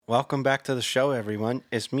Welcome back to the show, everyone.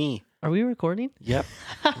 It's me. Are we recording? Yep.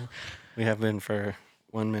 We have been for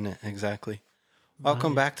 1 minute exactly.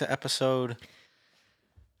 Welcome back to episode...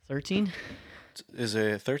 13? Is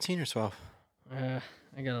it 13 or 12? I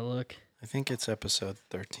gotta look. I think it's episode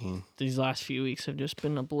 13. These last few weeks have just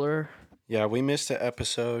been a blur. Yeah, we missed an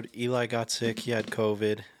episode. Eli got sick. He had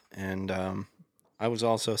COVID. And I was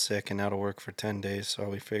also sick and out of work for 10 days, so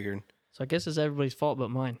we figured... So I guess it's everybody's fault but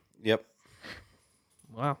mine. Yep.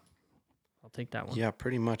 Wow. I'll take that one. Yeah,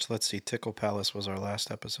 pretty much. Let's see. Tickle Palace was our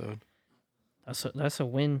last episode. That's a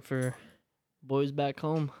win for boys back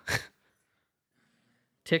home.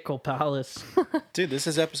 Tickle Palace. Dude, this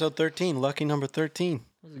is episode 13. Lucky number 13.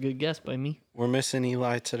 That was a good guess by me. We're missing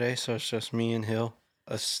Eli today, so it's just me and Hill.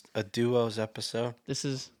 A duos episode. This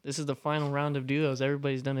is the final round of duos.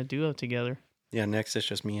 Everybody's done a duo together. Yeah, next it's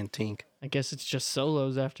just me and Tink. I guess it's just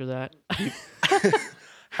solos after that.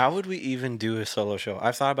 How would we even do a solo show?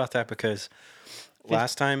 I've thought about that because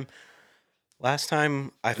last time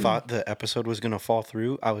I thought the episode was going to fall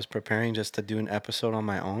through. I was preparing just to do an episode on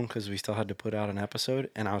my own because we still had to put out an episode.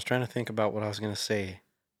 And I was trying to think about what I was going to say.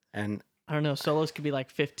 And I don't know. Solos could be like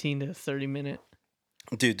 15 to 30 minute.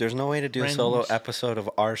 dude, there's no way to do a solo Randoms. episode of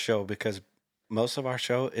our show because most of our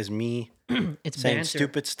show is me It's saying banter.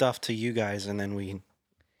 stupid stuff to you guys. And then we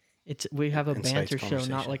We have a Insights banter show,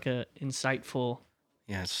 not conversation. like a insightful.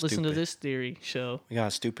 yeah, it's Listen to stupid. this theory show. We got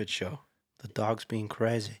a stupid show. The dog's being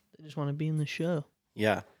crazy. They just want to be in the show.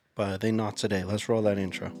 Yeah, but they not today. Let's roll that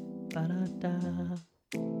intro. Da-da-da.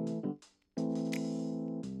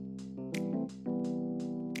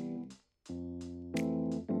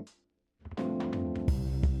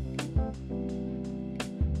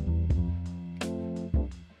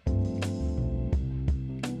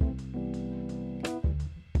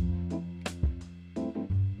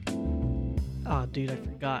 Oh, dude, I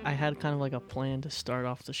forgot. I had kind of like a plan to start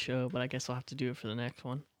off the show, but I guess I'll have to do it for the next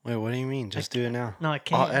one. Wait, what do you mean? Just do it now. No, I I'll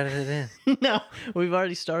can't. edit it in. No, we've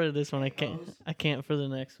already started this one. I can't. I can't for the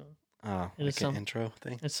next one. Oh, It like is an some- intro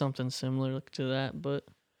thing? It's something similar to that, but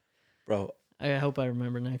Bro, I hope I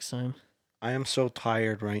remember next time. I am so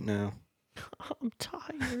tired right now. I'm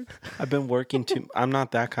tired. I've been working too... I'm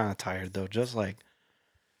not that kind of tired, though. Just, like,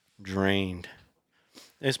 drained.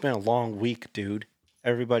 It's been a long week, dude.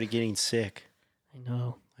 Everybody getting sick. I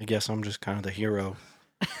know. I guess I'm just kind of the hero.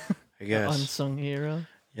 I The guess. unsung hero.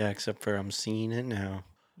 Yeah, except for I'm seeing it now.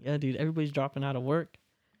 Yeah, dude. Everybody's dropping out of work.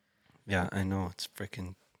 Yeah, I know. It's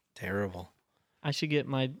freaking terrible. I should get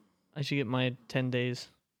my 10 days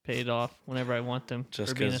paid off whenever I want them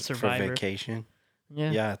Just for being a because for survivor. vacation.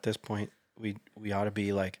 Yeah. Yeah, at this point, we ought to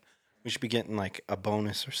be like, we should be getting like a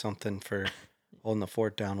bonus or something for holding the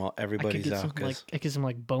fort down while I could everybody's get out. some like Because I get some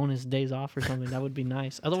like bonus days off or something. That would be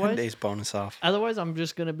nice. 10 Otherwise, days bonus off. I'm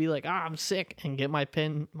just gonna be like, I'm sick and get my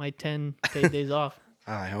 10 paid days off.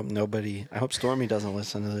 I hope Stormy doesn't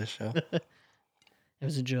listen to this show. It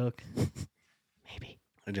was a joke. Maybe.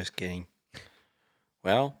 I'm just kidding.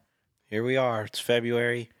 Well, here we are. It's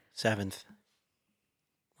February 7th.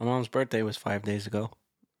 My mom's birthday was 5 days ago.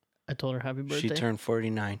 I told her happy birthday. She turned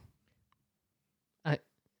 49.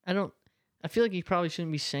 I feel like you probably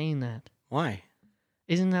shouldn't be saying that. Why?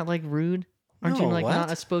 Isn't that like rude? Aren't you No, like what?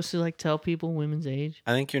 not supposed to like tell people women's age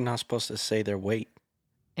I think you're not supposed to say their weight.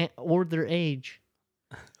 or their age?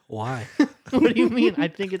 Why? What do you mean? I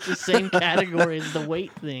think it's the same category as the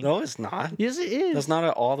weight thing. No, it's not. Yes, it is. That's not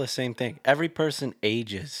at all the same thing. Every person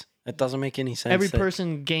ages. It doesn't make any sense. Every that-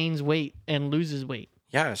 person gains weight and loses weight.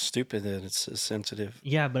 Yeah, it's stupid that it's a sensitive.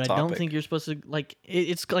 Yeah, but I don't Topic. think you're supposed to like.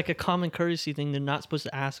 It's like a common courtesy thing. They're not supposed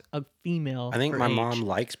to ask a female. I think her my age. mom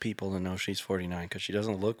likes people to know she's 49 because she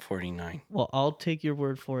doesn't look 49. Well, I'll take your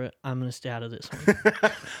word for it. I'm gonna stay out of this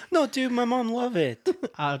one. No, dude, my mom love it.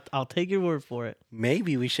 I'll take your word for it.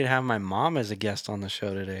 Maybe we should have my mom as a guest on the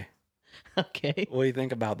show today. Okay. What do you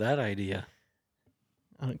think about that idea?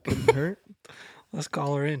 It couldn't hurt. Let's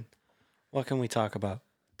call her in. What can we talk about?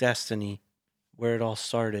 Destiny, where it all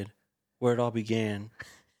started, where it all began,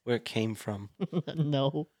 where it came from.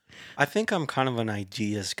 No. I think I'm kind of an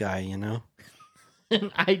ideas guy, you know?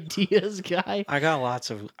 An ideas guy. I got lots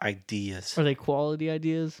of ideas. Are they quality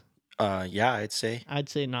ideas? Yeah, I'd say. I'd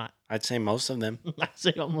say not. I'd say most of them. I'd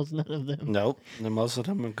say almost none of them. Nope. Most of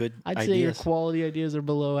them are good I'd say your ideas. quality ideas are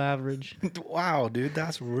below average. Wow, dude,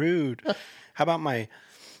 that's rude. How about my...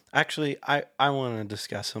 Actually, I want to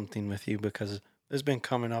discuss something with you because it's been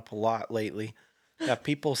coming up a lot lately. Got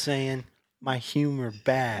people saying my humor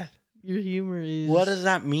bad. Your humor is. What does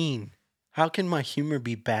that mean? How can my humor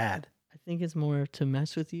be bad? I think it's more to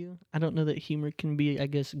mess with you. I don't know that humor can be, I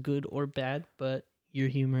guess, good or bad, but your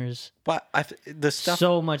humor is But the stuff,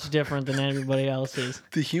 so much different than everybody else's.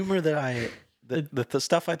 the humor that the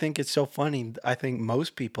stuff I think is so funny, I think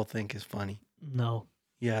most people think is funny. No,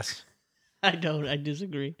 Yes. I don't. I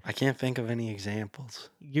disagree. I can't think of any examples.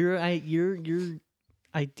 Your ideal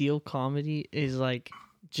comedy is like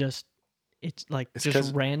just it's like It's just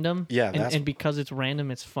 'cause- random. Yeah, and because it's random,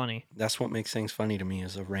 it's funny. That's what makes things funny to me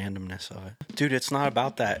is the randomness of it. Dude, it's not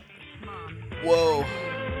about that. Whoa.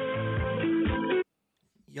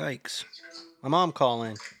 Yikes. My mom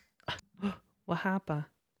calling. What happened?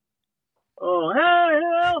 Oh,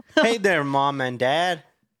 hey, Hey there, Mom and Dad.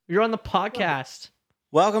 You're on the podcast.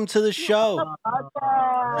 Welcome to the show.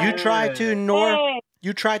 You tried to ignore Hey.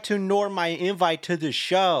 you tried to ignore my invite to the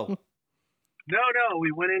show. No,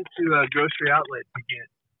 we went into a grocery outlet to get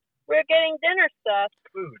We're getting dinner stuff.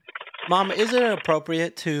 food. Mom, is it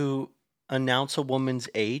appropriate to announce a woman's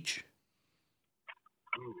age?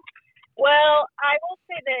 Well, I will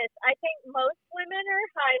say this. I think most women are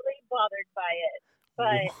highly bothered by it,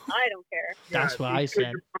 but I don't care. That's what I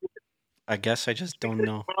said. I guess I just don't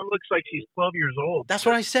know. Mom looks like she's 12 years old. That's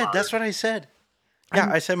what I said. That's what I said. Yeah,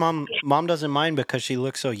 I said mom doesn't mind because she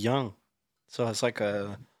looks so young. So it's like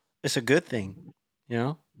it's a good thing, you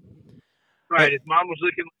know? Right. If Mom was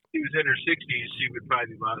looking like she was in her 60s, she would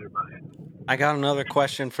probably be bothered by it. I got another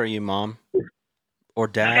question for you, Mom. Or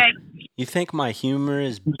Dad. Okay. You think my humor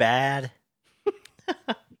is bad?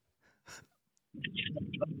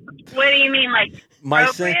 What do you mean, like My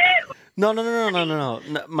appropriate? No.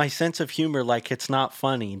 My sense of humor, like it's not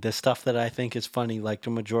funny. The stuff that I think is funny, like the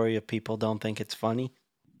majority of people don't think it's funny.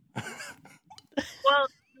 Well,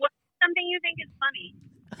 what's something you think is funny?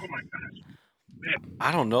 Oh, my gosh.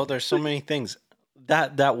 I don't know. There's so many things.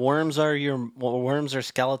 That worms are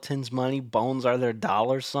skeletons' money, bones are their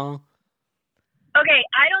dollars song. Okay,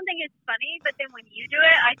 I don't think it's funny, but then when you do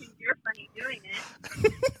it, I think you're funny doing it.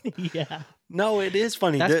 Yeah, No, it is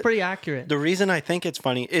funny. that's pretty accurate. The reason I think it's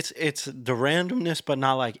funny, it's the randomness, but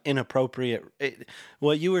not like inappropriate.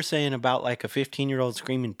 What you were saying about like a 15-year-old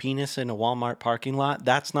screaming penis in a Walmart parking lot,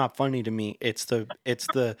 that's not funny to me. It's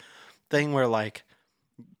the thing where like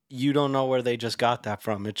you don't know where they just got that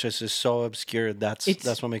from. It just is so obscure. That's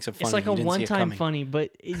what makes it funny. It's like You a didn't see it one-time coming. funny,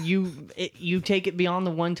 but you take it beyond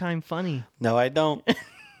the one-time funny. No, I don't.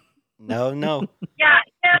 No. Yeah,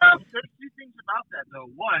 There's two things about that, though.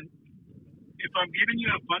 One, if I'm giving you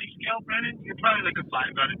a funny scale, Brennan, you're probably like a 5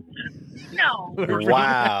 out of 10. no.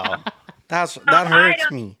 Wow, that I hurts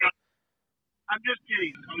don't- me. I'm just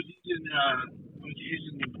kidding. I was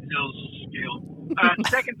using the Hill's scale.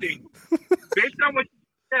 Second thing, based on what you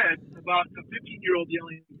said about a 15-year-old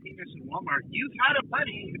yelling penis in Walmart, you've had a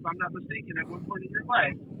buddy, if I'm not mistaken, at one point in your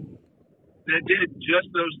life that did just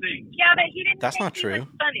those things. Yeah, but he didn't That's think not he true. was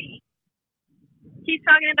funny. He's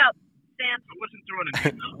talking about Sam. I wasn't throwing a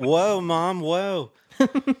name out. Whoa, Mom, whoa.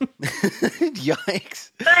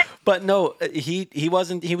 Yikes. But But no, he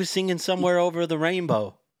wasn't. He was singing Somewhere Over the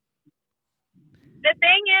Rainbow. the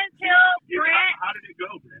thing is, How did it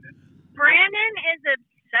go, Brennan? Brandon is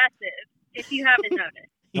obsessive, if you haven't noticed.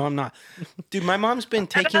 No, I'm not. Dude, my mom's been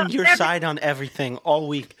taking your side on everything all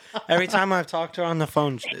week. Every time I've talked to her on the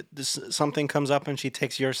phone, something comes up and she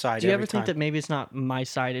takes your side. Do you every ever think time. that maybe it's not my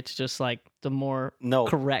side? It's just like the more No.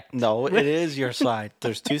 correct. No, it is your side.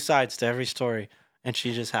 There's two sides to every story, and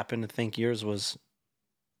she just happened to think yours was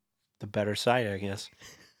the better side, I guess.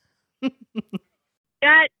 Dad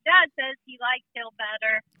says he likes Hill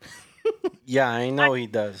better. Yeah, I know he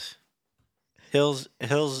does. Hill's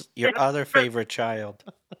your other favorite child.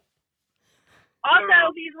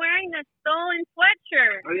 Also, he's wearing a stolen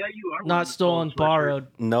sweatshirt. Oh, yeah, you are. Not stolen, borrowed.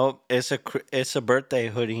 Nope, it's a birthday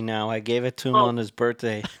hoodie now. I gave it to him Oh. on his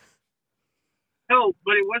birthday. No,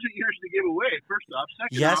 but it wasn't yours to give away, first off.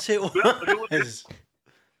 Second Yes, off, it was.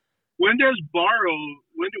 when does borrow,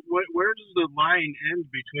 where does the line end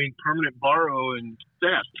between permanent borrow and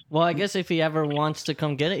theft? Well, I guess if he ever wants to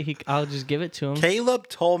come get it, I'll just give it to him. Caleb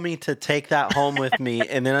told me to take that home with me,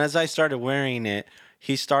 and then as I started wearing it,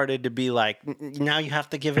 he started to be like, now you have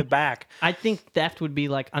to give it back. I think theft would be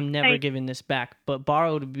like, I'm never Hey. giving this back. But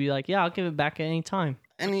borrowed would be like, yeah, I'll give it back at any time.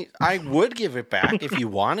 And I would give it back if you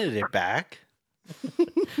wanted it back.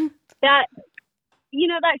 That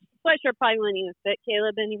sweatshirt probably wouldn't even fit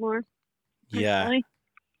Caleb anymore. Yeah. Really?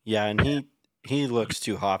 Yeah, and he looks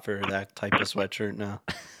too hot for that type of sweatshirt now.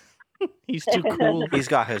 He's too cool. He's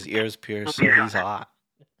got his ears pierced, so he's hot.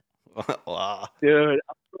 Wow. Dude,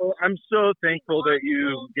 I'm so thankful that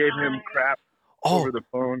you gave him crap Oh, over the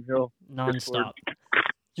phone, Hill. Nonstop.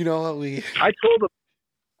 you know what I told him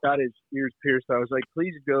got his ears pierced. I was like,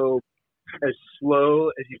 please go as slow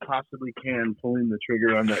as you possibly can, pulling the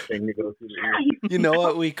trigger on that thing to go through the ear. You know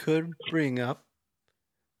what we could bring up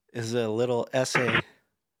is a little essay.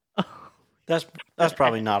 That's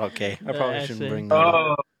probably not okay. I The probably shouldn't essay. bring that up.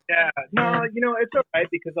 Oh, yeah. No, it's all right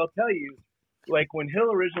because I'll tell you, like when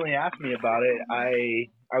Hill originally asked me about it, I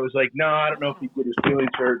was like, no, I don't know if he'd get his feelings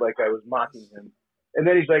hurt, like I was mocking him. And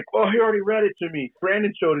then he's like, oh, he already read it to me.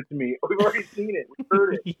 Brandon showed it to me. We've already seen it. We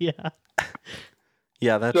heard it. Yeah.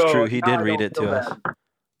 Yeah, that's So, true. He now did I read don't it to feel us. bad.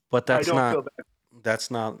 But I don't feel bad. that's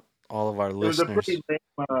not all of our It was listeners.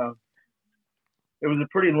 a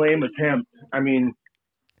pretty lame attempt. I mean,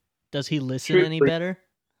 Does he listen any Truthfully- better?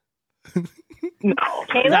 no.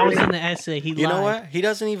 That was Caleb? in the essay. He You lied. know what? He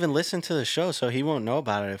doesn't even listen to the show, so he won't know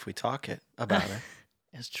about it if we talk about it.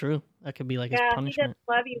 It's true. That could be like his Yeah, he punishment.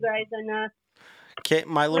 doesn't love you guys enough.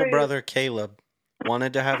 My little Rude. brother Caleb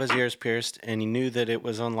wanted to have his ears pierced, and he knew that it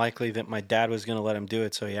was unlikely that my dad was going to let him do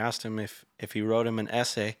it. So he asked him if he wrote him an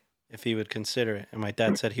essay, if he would consider it, and my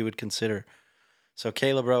dad said he would consider. So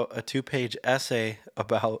Caleb wrote a 2-page essay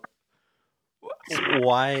about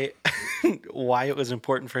why it was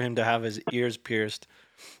important for him to have his ears pierced,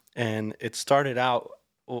 and it started out.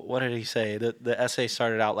 What did he say? The essay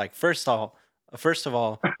started out like first of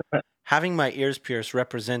all, having my ears pierced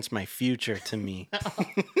represents my future to me.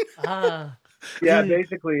 Ah. Yeah,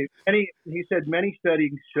 basically, he said many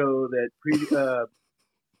studies show that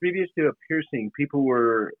previous to a piercing, people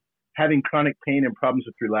were having chronic pain and problems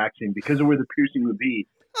with relaxing because of where the piercing would be.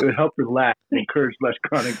 It would help relax and encourage less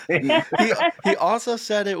chronic pain. He also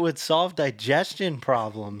said it would solve digestion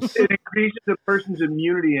problems. It increases a person's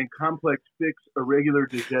immunity and complex fix irregular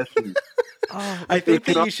digestion. Oh, I think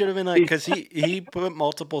that you should have been like, because he put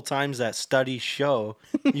multiple times that studies show.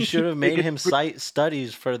 You should have made him cite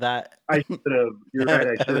studies for that. I should have. You're right.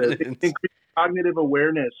 I should have. It Evidence. increases cognitive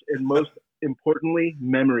awareness and most importantly,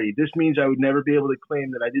 memory. This means I would never be able to claim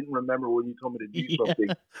that I didn't remember when you told me to do something.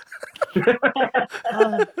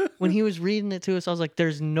 When he was reading it to us, I was like,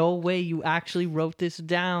 "There's no way you actually wrote this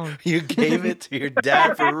down." You gave it to your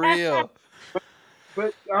dad for real.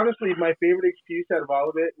 But honestly, my favorite excuse out of all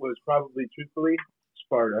of it was probably, truthfully,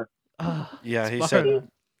 Sparta. Yeah, he Sparta.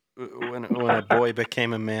 said when a boy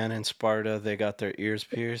became a man in Sparta, they got their ears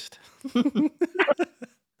pierced. Tell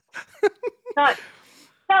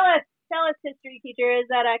us, history teacher, is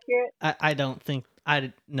that accurate? I don't think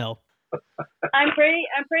no. I'm pretty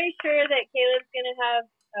sure that Caleb's gonna have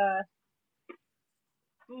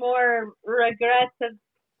more regrets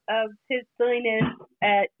of his silliness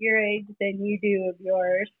at your age than you do of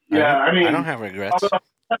yours. Yeah, I mean, I don't have regrets.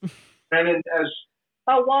 And as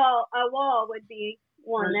A wall would be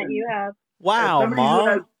one that you have. Wow,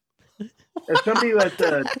 Mom. as somebody who has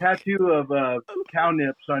a tattoo of cow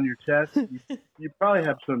nips on your chest, you probably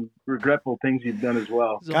have some regretful things you've done as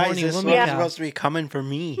well. It's a Guys, horny this woman was Yeah. cow. supposed to be coming for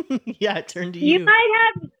me. Yeah, it turned to You you.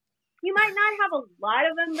 might not have a lot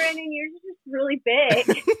of them, Brandon. Yours is just really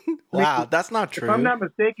big. Wow, that's not If I'm true. not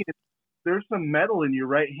mistaken, there's some metal in your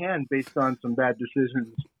right hand based on some bad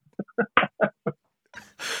decisions.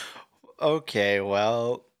 Okay,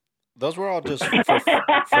 well, those were all just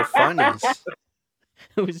for funnies.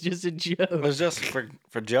 It was just a It joke. was just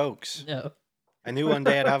for jokes. No. I knew one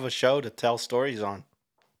day I'd have a show to tell stories on.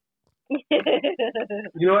 You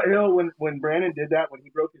know, when Brandon did that, when he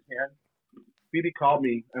broke his hand, Phoebe called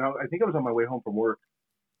me, and I think I was on my way home from work.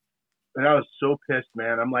 And I was so pissed,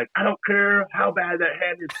 man. I'm like, I don't care how bad that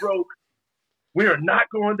hand is broke. We are not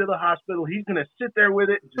going to the hospital. He's going to sit there with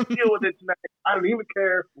it and just deal with it tonight. I don't even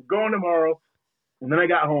care. We're going tomorrow. And then I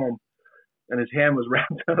got home, and his hand was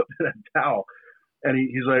wrapped up in a towel. And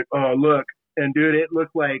he's like, oh, look. And, dude, it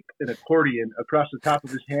looked like an accordion across the top of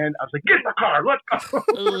his hand. I was like, get in the car. Let's go.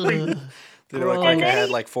 Ugh. Did it look like I then had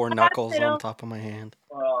he- like 4 knuckles hospital. on top of my hand?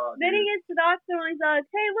 Then he gets to the hospital and he's like,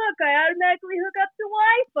 hey, look, I automatically hook up to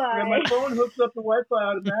Wi-Fi. Yeah, my phone hooks up to Wi-Fi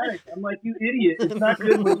automatic. I'm like, you idiot. It's not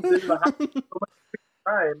good when you visit the hospital so much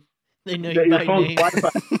time. They know That you your by phone's name. Wi-Fi.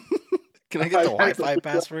 Can I get the Wi-Fi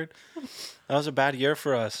password? That was a bad year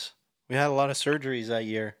for us. We had a lot of surgeries that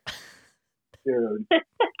year. Dude, that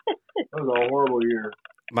was a horrible year.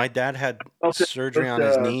 My dad had Okay, surgery but, on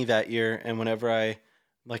his knee that year, and whenever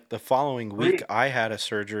the following week, Great. I had a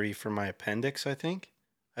surgery for my appendix, I think.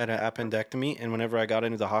 I had an appendectomy, and whenever I got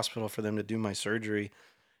into the hospital for them to do my surgery,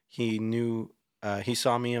 he knew, he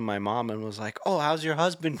saw me and my mom and was like, oh, how's your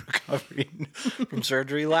husband recovering from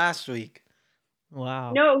surgery last week?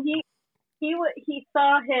 Wow. No, he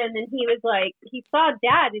saw him and he was like, he saw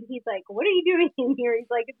Dad and he's like, what are you doing in here? He's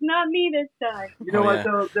like, it's not me this time. You know Oh, what, yeah.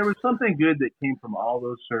 though? There was something good that came from all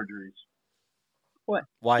those surgeries.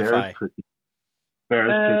 Wi-Fi. Bear's cookies. Bear's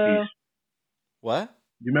cookies. What?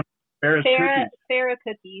 You remember Farrah's cookies. Farrah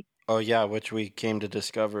cookies. Oh yeah, which we came to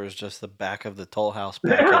discover is just the back of the Toll House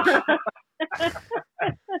package.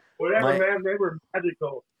 Whatever, My- man. They were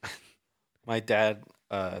magical. my dad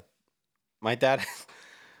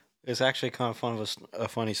it's actually kind of fun of a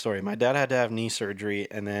funny story. My dad had to have knee surgery,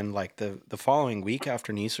 and then like the following week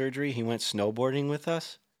after knee surgery, he went snowboarding with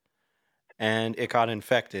us, and it got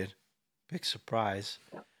infected. Big surprise.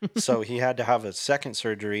 So he had to have a second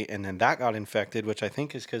surgery, and then that got infected, which I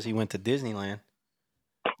think is because he went to Disneyland.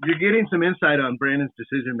 You're getting some insight on Brandon's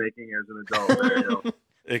decision making as an adult. There you go.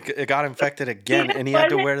 It got infected again, and he had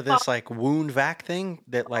to wear this like wound vac thing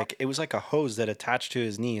that like it was like a hose that attached to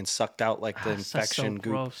his knee and sucked out like the infection goop.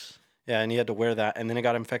 Gross. Yeah, and he had to wear that, and then it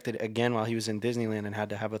got infected again while he was in Disneyland and had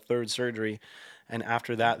to have a third surgery. And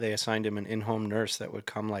after that, they assigned him an in-home nurse that would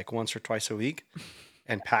come like once or twice a week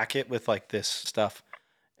and pack it with like this stuff.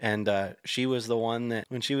 And she was the one that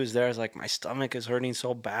when she was there, I was like, my stomach is hurting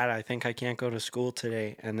so bad. I think I can't go to school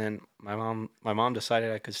today. And then my mom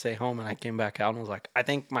decided I could stay home, and I came back out and was like, I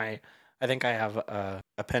think I have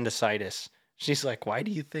appendicitis. She's like, why do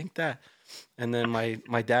you think that? And then my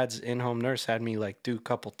dad's in-home nurse had me like do a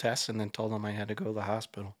couple tests and then told him I had to go to the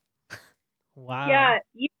hospital. Wow. Yeah,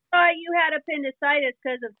 you thought you had appendicitis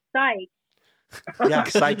because of psych. Yeah,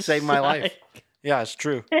 psych saved my life. Yeah, it's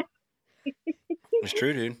true. It's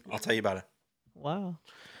true, dude. I'll tell you about it. Wow.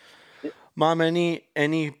 Mom, any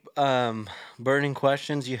burning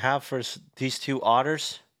questions you have for these two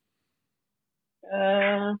otters? Hey,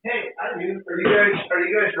 I knew. Are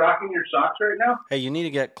you guys rocking your socks right now? Hey, you need to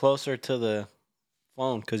get closer to the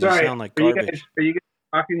phone because you Sorry, sound like are you garbage. guys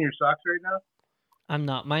rocking your socks right now? I'm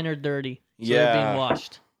not. Mine are dirty. So Yeah. they're being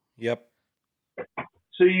washed. Yep.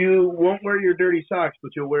 So you won't wear your dirty socks,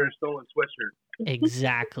 but you'll wear a stolen sweatshirt.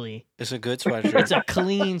 Exactly. It's a good It's sweatshirt. a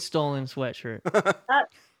clean stolen sweatshirt.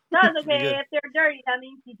 That's okay. Good. If they're dirty, that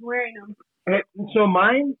means he's wearing them. Hey, so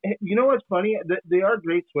mine, you know what's funny? They are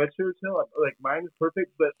great sweatshirts, Hill. Like mine is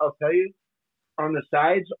perfect, but I'll tell you, on the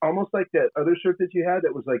sides, almost like that other shirt that you had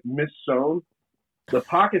that was like mis-sewn, the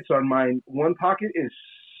pockets on mine, one pocket is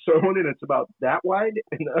sewn and it's about that wide,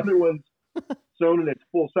 and the other one's sewn and it's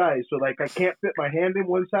full size. So like I can't fit my hand in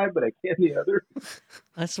one side, but I can the other.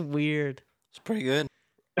 That's weird. It's pretty good.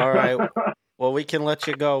 All right. Well, we can let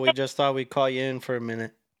you go. We just thought we'd call you in for a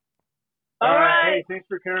minute. All right. Hey, thanks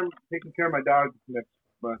for taking care of my dog next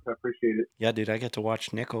month. I appreciate it. Yeah, dude, I get to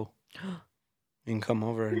watch Nico. You can come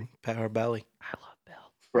over and pet her belly. I love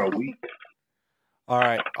Belle. For a week. All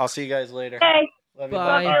right. I'll see you guys later. Okay. Love you.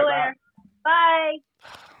 Bye. See you later. Bye.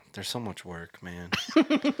 There's so much work, man.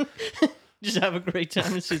 Just have a great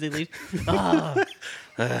time as soon as they leave. Ah,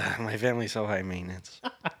 My family's so high maintenance.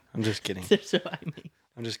 I'm just kidding. they're so I mean,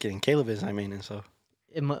 I'm just kidding. Caleb is high maintenance, so.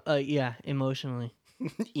 yeah, emotionally.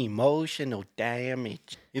 Emotional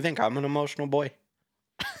damage. You think I'm an emotional boy?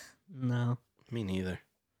 No. Me neither.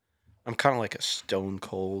 I'm kind of like a stone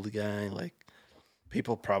cold guy. Like,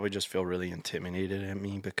 people probably just feel really intimidated at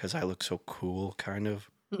me because I look so cool, kind of.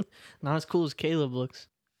 Not as cool as Caleb looks.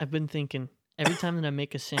 I've been thinking every time that I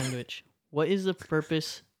make a sandwich, what is the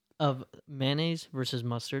purpose of mayonnaise versus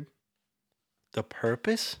mustard? The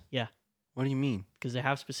purpose? Yeah. What do you mean? Because they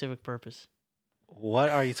have specific purpose. What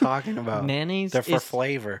are you talking about? Mayonnaise They're for is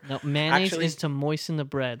flavor. no mayonnaise Actually- is to moisten the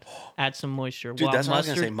bread, add some moisture. Dude, while that's what I was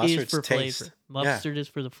gonna say. mustard is Mustard's for taste. flavor. Yeah. Mustard is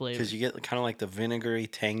for the flavor. Because you get kind of like the vinegary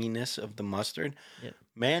tanginess of the mustard. Yep.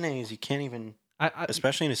 Mayonnaise, you can't even, I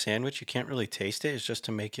especially in a sandwich, you can't really taste it. It's just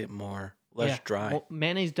to make it less dry. Well,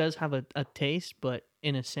 mayonnaise does have a taste, but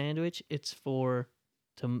in a sandwich, it's to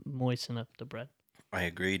moisten up the bread. I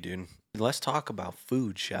agree, dude. Let's talk about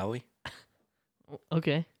food, shall we?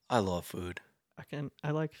 Okay, I love food. I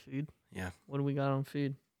like food. Yeah. What do we got on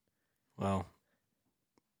food? Well,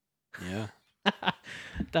 yeah.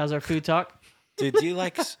 That was our food talk. Dude, do you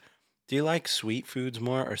like sweet foods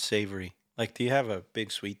more or savory? Like, do you have a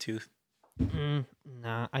big sweet tooth?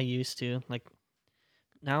 Nah, I used to. Like,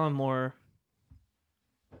 now I'm more.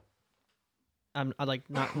 I like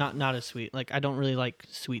not as sweet. Like, I don't really like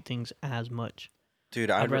sweet things as much. Dude,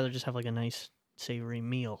 I'd rather just have like a nice savory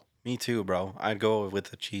meal. Me too, bro. I'd go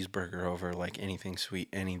with a cheeseburger over like anything sweet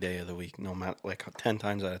any day of the week, no matter like 10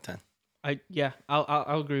 times out of 10.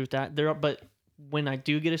 I'll agree with that. But when I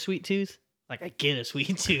do get a sweet tooth, like I get a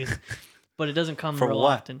sweet tooth, but it doesn't come For real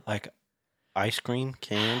what? often. Like ice cream,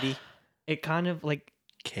 candy, It kind of like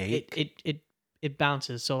cake. it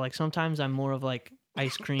bounces. So like sometimes I'm more of like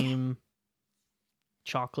ice cream,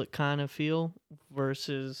 chocolate kind of feel,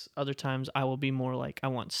 versus other times I will be more like I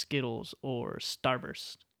want Skittles or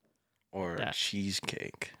Starburst. or that.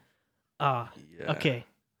 cheesecake. Ah, Yeah. okay.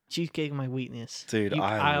 Cheesecake is my weakness. Dude,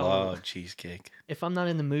 I love cheesecake. If I'm not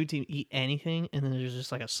in the mood to eat anything, and then there's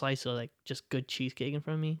just like a slice of like just good cheesecake in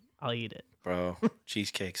front of me, I'll eat it. Bro,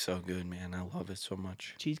 cheesecake's so good, man. I love it so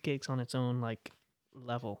much. Cheesecake's on its own like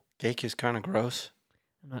level. Cake is kind of gross.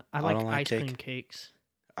 I like don't like ice cream cake. cakes.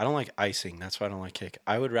 I don't like icing. That's why I don't like cake.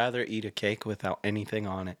 I would rather eat a cake without anything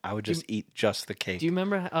on it. I would just eat just the cake. Do you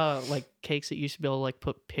remember like cakes that used to be able to like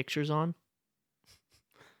put pictures on?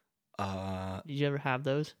 Did you ever have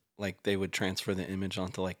those? Like they would transfer the image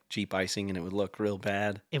onto like cheap icing and it would look real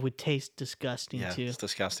bad. It would taste disgusting Yeah, too. it's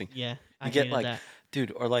disgusting. Yeah, I You get hated like, that.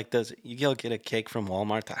 dude, or like those. You go get a cake from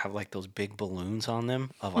Walmart that have like those big balloons on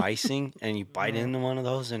them of icing, and you bite Yeah. into one of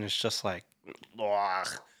those, and it's just like, ugh,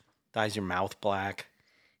 dyes your mouth black.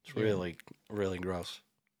 It's Yeah. really, really gross.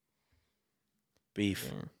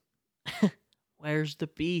 Beef, Yeah. Where's the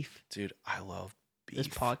beef? dude. I love beef. This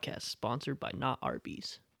podcast sponsored by Not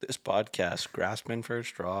Arby's. This podcast, grasping for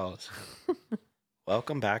straws.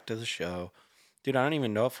 Welcome back to the show, dude. I don't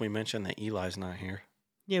even know if we mentioned that Eli's not here.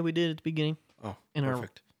 Yeah, we did at the beginning. Oh, In our-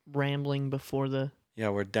 perfect. Rambling before the. Yeah,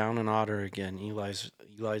 we're down in Otter again. Eli's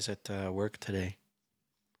at work today.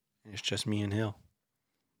 It's just me and Hill.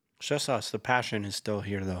 It's just us. The passion is still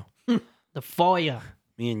here, though. The fire.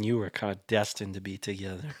 Me and you are kind of destined to be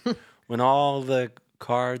together. When all the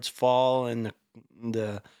cards fall and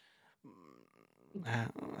the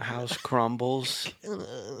house crumbles,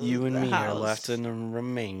 you and The me are house left in the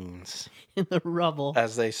remains, in the rubble.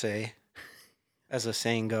 as they say. As the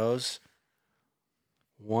saying goes,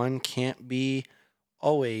 one can't be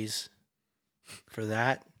always for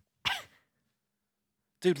that.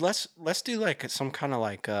 Dude, let's do like some kind of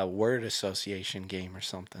like a word association game or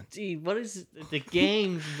something. Dude, what is the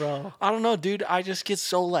games, bro? I don't know, dude. I just get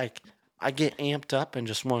so like I get amped up and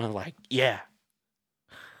just want to like, yeah.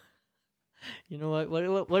 You know what?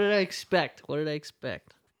 What did I expect? What did I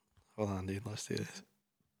expect? Hold on, dude. Let's do this.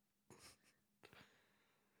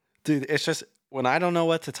 Dude, it's just when I don't know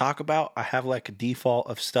what to talk about, I have like a default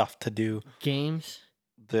of stuff to do Games?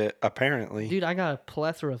 that apparently Dude, I got a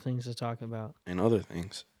plethora of things to talk about. and other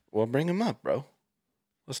things. Well, bring them up, bro.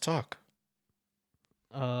 Let's talk.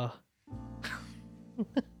 I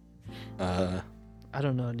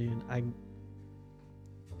don't know, dude.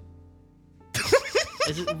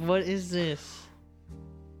 What is this?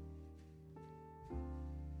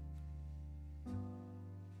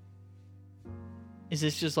 Is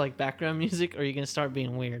this just like background music, or are you gonna start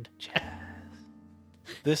being weird?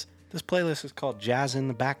 This playlist is called Jazz in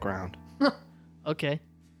the Background. Okay.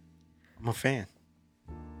 I'm a fan.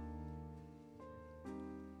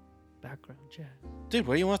 Background jazz. Dude,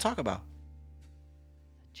 what do you want to talk about?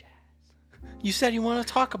 Jazz. You said you want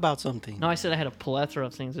to talk about something. No, I said I had a plethora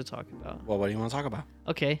of things to talk about. Well, what do you want to talk about?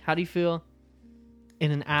 Okay, how do you feel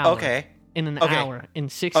in an hour? Okay. In an Okay. hour. In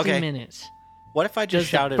 60 Okay. minutes. What if I just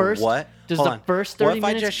Does the shouted first- what? Does Hold the on. first What 30 if I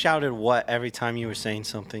minutes... just shouted what every time you were saying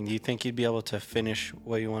something? Do you think you'd be able to finish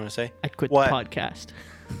what you want to say? I'd quit What? the podcast.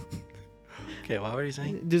 Okay, what were you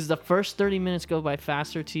saying? Does the first 30 minutes go by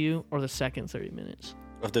faster to you, or the second 30 minutes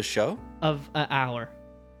Of the show? of an hour?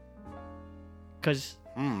 Because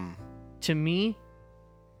to me,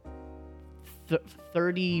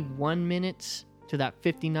 31 minutes to that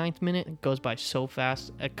 59th minute goes by so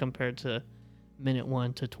fast compared to minute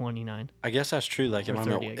 1 to 29. I guess that's true. Like Or if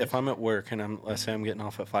 30, I if guess. I'm at work and let's say I'm getting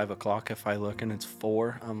off at 5 o'clock, if I look and it's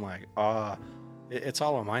 4, I'm like, it's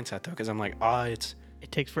all a mindset though, because I'm like, it's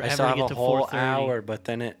It takes I forever still to have get a to whole 4:30. hour, but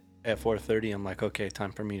then at 4:30, I'm like, okay,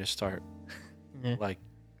 time for me to start Yeah. like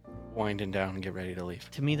winding down and get ready to leave.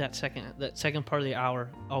 To me, that second part of the hour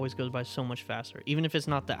always goes by so much faster, even if it's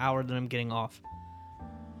not the hour that I'm getting off.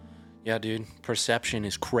 Yeah, dude, perception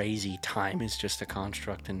is crazy. Time is just a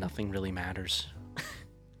construct, and nothing really matters.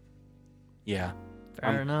 Yeah,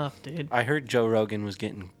 Fair enough, dude. I heard Joe Rogan was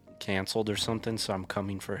getting canceled or something, so I'm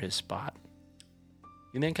coming for his spot.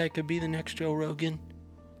 You think I could be the next Joe Rogan?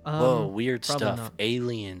 Whoa, weird probably stuff. not.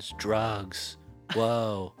 Aliens, drugs.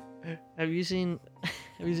 Whoa. Have you seen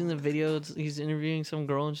the video? He's interviewing some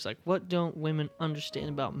girl, and she's like, "What don't women understand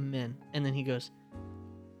about men?" And then he goes,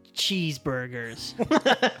 "Cheeseburgers."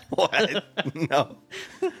 What? No.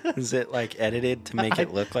 Is it like edited to make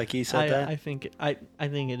it look like he said that? I think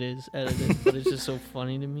it is edited, but it's just so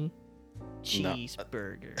funny to me.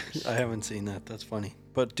 Cheeseburgers. I haven't seen that. That's funny.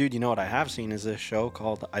 But dude, you know what I have seen is this show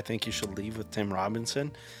called I Think You Should Leave with Tim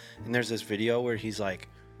Robinson. And there's this video where he's like,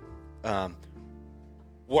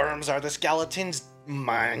 worms are the skeletons'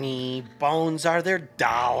 money, bones are their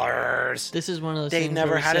dollars. This is one of those They things never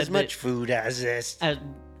where we had said as much food as this. that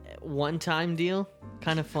at one time deal,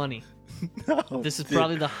 kind of funny. No, This is dude.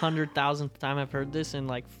 probably the 100,000th time I've heard this in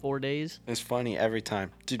like 4 days. It's funny every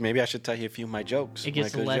time, dude. Maybe I should tell you a few of my jokes. It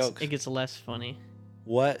gets my good less. jokes. It gets less funny.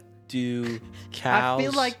 What do cows? I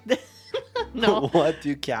feel like no. What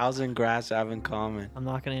do cows and grass have in common? I'm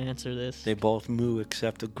not gonna answer this. They both moo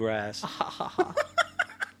except the grass.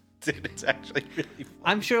 Dude, it's actually really funny.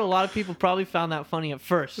 I'm sure a lot of people probably found that funny at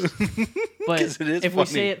first, but 'Cause it is if we funny.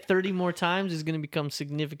 say it 30 more times, it's gonna become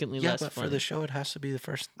significantly Yeah, less but funny. for the show, it has to be the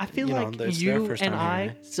first. I feel you know, like it's their you first and time I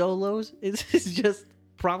hearing it. solos is just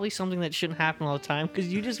probably something that shouldn't happen all the time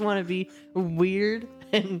because you just want to be weird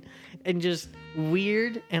and just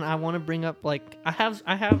weird, and I want to bring up like I have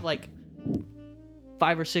like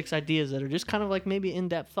 5 or 6 ideas that are just kind of like maybe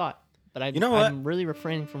in-depth thought, but You know what? I'm really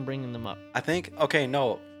refraining from bringing them up. I think. Okay,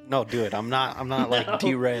 no, do it. I'm not like No.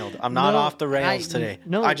 derailed. I'm not No, off the rails today.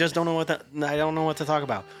 no. I just don't know I don't know what to talk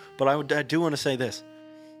about. But I do want to say this.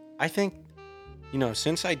 I think,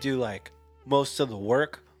 since I do like most of the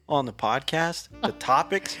work on the podcast, the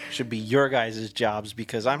topics should be your guys' jobs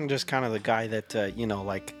because I'm just kind of the guy that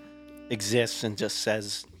like exists and just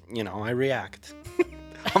says, I react.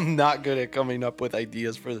 I'm not good at coming up with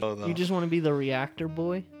ideas for the show. You just want to be the reactor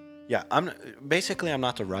boy. Yeah, I'm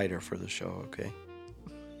not the writer for the show, okay?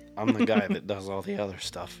 I'm the guy that does all the other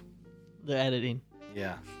stuff. The editing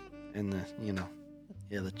Yeah. And the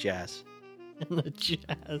jazz. and the jazz.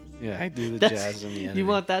 Yeah, I do the That's- jazz and the editing. You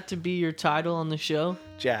want that to be your title on the show?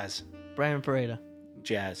 jazz. Brandon Pareda,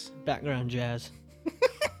 Jazz. background jazz.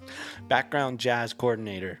 Background jazz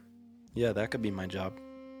coordinator. Yeah, that could be my job.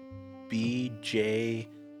 BJC.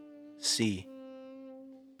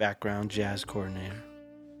 Background jazz coordinator.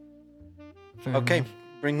 Fair Okay, enough.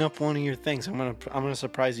 bring up one of your things. I'm gonna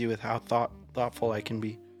surprise you with how thoughtful I can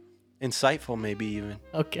be. Insightful, maybe even.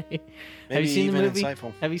 Okay. Maybe Have you seen even the movie?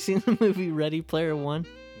 insightful. Have you seen the movie Ready Player One?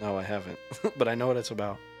 No, I haven't, but I know what it's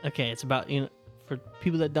about. Okay, it's about for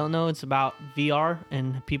people that don't know, it's about VR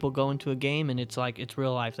and people go into a game and it's like it's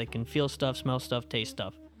real life. They can feel stuff, smell stuff, taste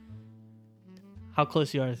stuff. How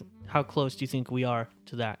close do you think we are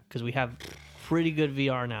to that? Because we have pretty good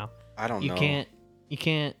VR now. I don't know. You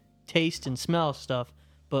can't taste and smell stuff,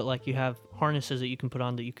 but like you have harnesses that you can put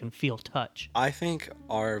on that you can feel touch. I think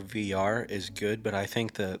our VR is good, but I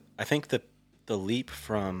think the leap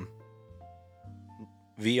from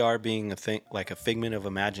VR being a thing like a figment of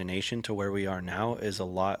imagination to where we are now is a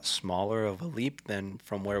lot smaller of a leap than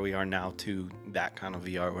from where we are now to that kind of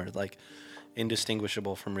VR where it's like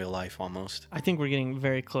indistinguishable from real life almost. I think we're getting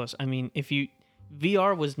very close. I mean,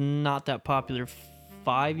 VR was not that popular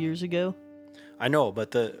 5 years ago. I know,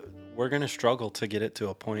 but we're gonna struggle to get it to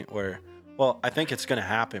a point where. Well, I think it's gonna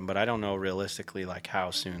happen, but I don't know realistically like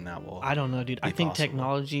how soon that will. I don't know, dude. I be think possible.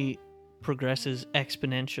 technology progresses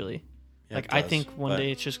exponentially. Yeah, like it I does, think one but-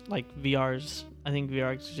 day it's just like VR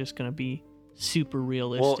is just gonna be super Well,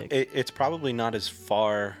 realistic. it's probably not as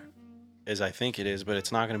far as I think it is, but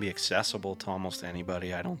it's not going to be accessible to almost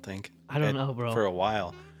anybody. I don't think. I don't know, bro. For a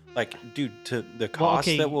while, like, dude, to the cost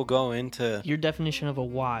okay, that will go into, Your definition of a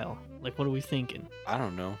while, like what are we thinking? I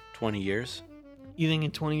don't know, 20 years. You think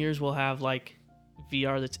in 20 years we'll have like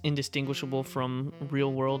VR that's indistinguishable from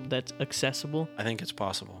real world that's accessible? I think it's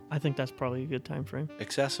possible. I think that's probably a good time frame.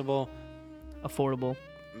 Accessible, Affordable.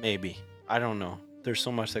 maybe. I don't know. There's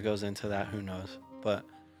so much that goes into that. Who knows? But,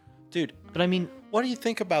 dude, But I mean, what do you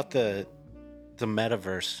think about the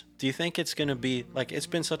metaverse? Do you think it's going to be like it's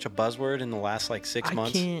been such a buzzword in the last like 6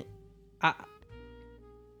 months?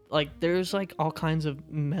 Like there's like all kinds of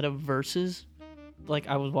metaverses. Like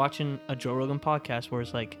I was watching a Joe Rogan podcast where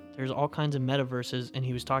it's like there's all kinds of metaverses, and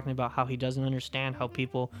he was talking about how he doesn't understand how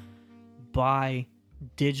people buy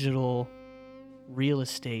digital real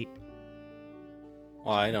estate.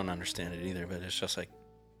 Well, I don't understand it either, but it's just like,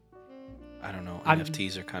 I don't know. I'm-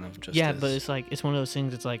 NFTs are kind of just Yeah, as- but it's like it's one of those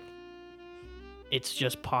things. It's like it's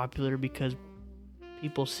just popular because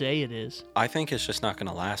people say it is. I think it's just not going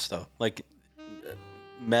to last though. Like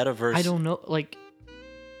metaverse. I don't know. Like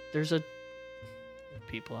there's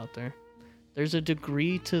people out there. There's a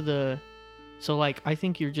degree to the. So like I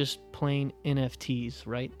think you're just playing NFTs,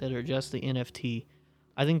 right? That are just the NFT.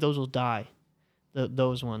 I think those will die.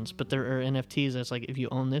 Those ones, but there are NFTs that's like if you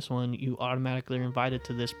own this one, you automatically are invited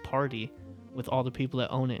to this party with all the people that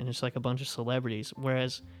own it, and it's like a bunch of celebrities.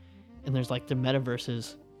 Whereas, and there's like the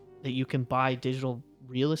metaverses that you can buy digital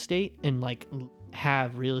real estate and like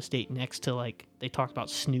have real estate next to like they talked about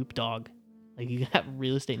Snoop Dogg, like you have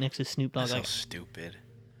real estate next to Snoop Dogg. That's Like, so stupid.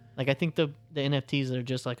 like I think the NFTs that are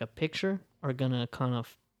just like a picture are gonna kind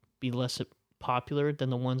of be less popular than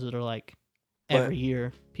the ones that are like. But- Every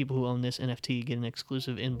year, people who own this NFT get an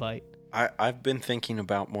exclusive invite. I've been thinking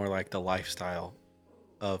about more like the lifestyle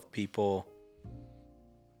of people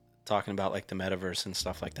talking about like the metaverse and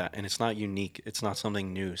stuff like that, and it's not unique. It's not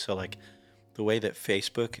something new. So like the way that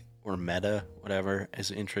Facebook or Meta, whatever,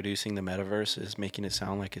 is introducing the metaverse is making it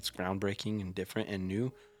sound like it's groundbreaking and different and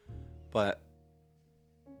new. But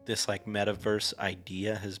this like metaverse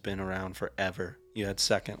idea has been around forever. You had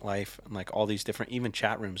Second Life and like all these different, even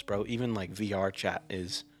chat rooms, bro. Even like VR chat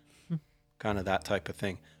is kind of that type of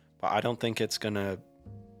thing. But I don't think it's gonna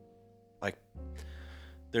like.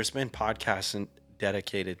 There's been podcasts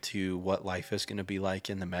dedicated to what life is gonna be like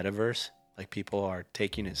in the metaverse. Like people are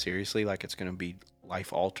taking it seriously, like it's gonna be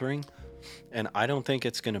life altering, and I don't think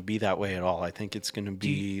it's gonna be that way at all. I think it's gonna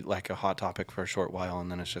be like a hot topic for a short while,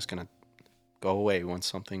 and then it's just gonna go away once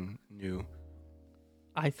something new.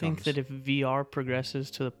 I think that if VR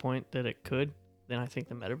progresses to the point that it could, then I think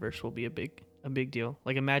the metaverse will be a big deal.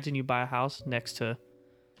 Like imagine you buy a house next to,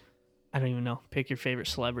 I don't even know, pick your favorite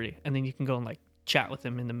celebrity, and then you can go and like chat with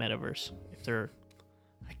them in the metaverse if they're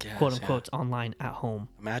I guess, quote unquote online at home.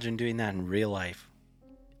 Imagine doing that in real life.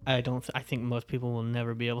 I think most people will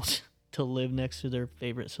never be able to live next to their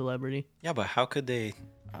favorite celebrity. Yeah, but how could they?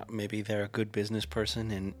 Maybe they're a good business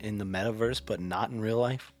person in the metaverse, but not in real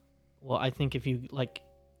life. Well, I think if you like,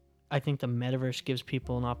 I think the metaverse gives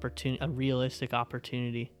people an opportunity, a realistic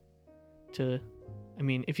opportunity to. I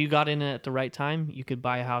mean, if you got in it at the right time, you could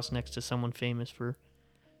buy a house next to someone famous for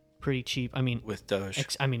pretty cheap. I mean, with Doge.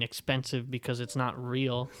 Expensive because it's not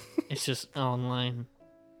real. It's just online.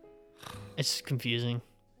 It's confusing.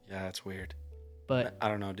 Yeah, it's weird. But I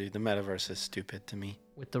don't know, dude. The metaverse is stupid to me.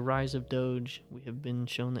 With the rise of Doge, we have been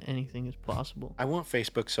shown that anything is possible. I want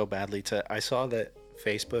Facebook so badly to. I saw that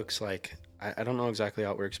Facebook's like, I don't know exactly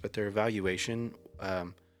how it works, but their evaluation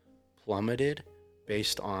plummeted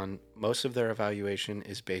based on, most of their evaluation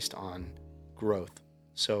is based on growth.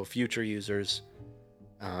 So future users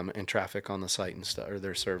and traffic on the site and stuff, or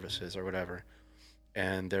their services or whatever.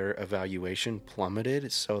 And their evaluation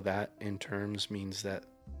plummeted. So that in terms means that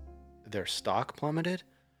their stock plummeted.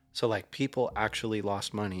 So like people actually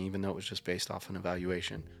lost money, even though it was just based off an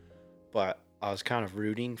evaluation. But I was kind of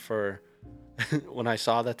rooting for, when I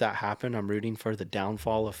saw that happened, I'm rooting for the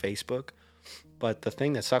downfall of Facebook. But the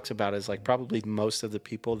thing that sucks about it is like probably most of the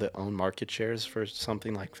people that own market shares for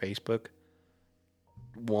something like Facebook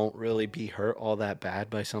won't really be hurt all that bad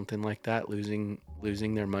by something like that, losing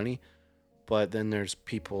their money. But then there's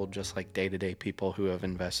people, just like day-to-day people, who have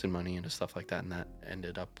invested money into stuff like that, and that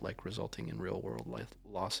ended up like resulting in real world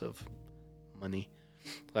loss of money.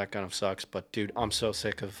 That kind of sucks. But dude, I'm so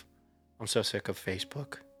sick of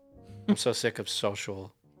Facebook. I'm so sick of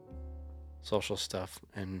social stuff.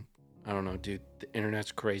 And I don't know, dude, the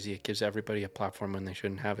internet's crazy. It gives everybody a platform when they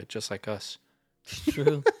shouldn't have it, just like us. It's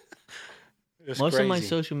true. Most crazy. of my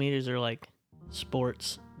social medias are like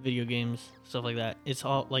sports, video games, stuff like that. It's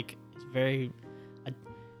all like, it's very,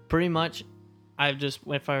 pretty much, I've just,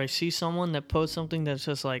 if I see someone that posts something that's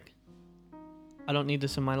just like, I don't need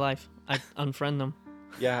this in my life, I unfriend them.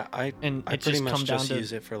 Yeah, I it pretty just much come down just to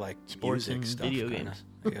use it for like sports music and stuff. video Kinda. games.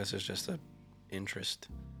 I guess it's just a interest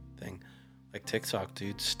thing. Like TikTok,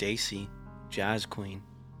 dude. Stacy, Jazz Queen.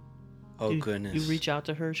 Oh, Dude, goodness. You reach out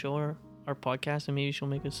to her, show her our podcast, and maybe she'll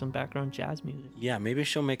make us some background jazz music. Yeah, maybe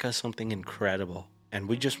she'll make us something incredible, and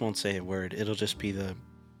we just won't say a word. It'll just be the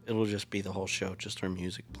whole show, just her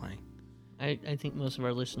music playing. I think most of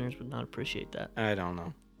our listeners would not appreciate that. I don't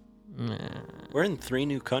know. Nah. We're in 3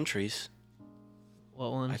 new countries.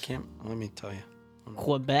 What ones? I can't. Let me tell you.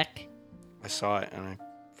 Quebec. I saw it and I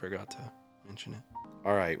forgot to mention it.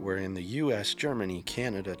 All right, we're in the U.S., Germany,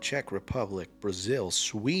 Canada, Czech Republic, Brazil,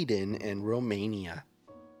 Sweden, and Romania.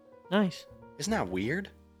 Nice. Isn't that weird?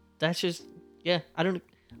 That's just, yeah.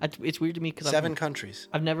 It's weird to me because 7 countries.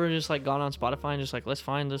 I've never just like gone on Spotify and just like, let's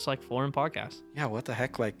find this like foreign podcast. Yeah, what the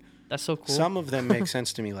heck? Like, that's so cool. some of them make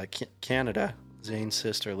sense to me. Like Canada, Zane's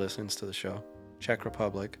sister listens to the show. Czech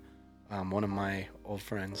Republic, one of my old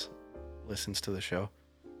friends listens to the show.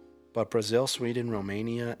 But Brazil, Sweden,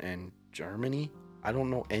 Romania, and Germany, I don't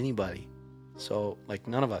know anybody. So, like,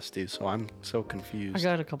 none of us do. So I'm so confused. I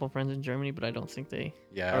got a couple friends in Germany, but I don't think they.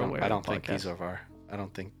 Yeah, are aware I of don't the think these podcast. are I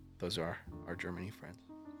don't think those are our Germany friends.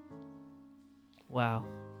 Wow.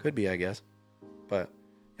 Could be, I guess. But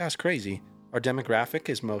yeah, it's crazy. Our demographic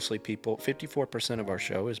is mostly people. 54% of our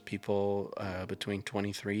show is people between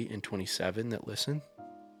 23 and 27 that listen.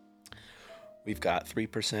 We've got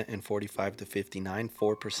 3% in 45 to 59,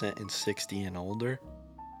 4% in 60 and older.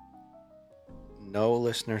 No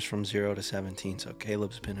listeners from 0 to 17, so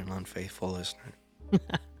Caleb's been an unfaithful listener.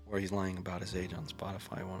 Or he's lying about his age on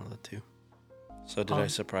Spotify, one of the two. So did I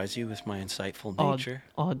surprise you with my insightful nature?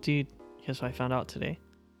 Oh, dude. Guess what I found out today?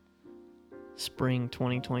 spring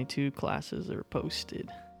 2022 classes are posted.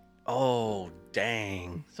 Oh,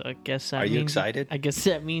 dang. So I guess that Are you means excited? I guess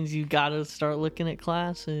that means you gotta start looking at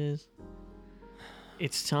classes.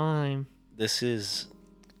 It's time. This is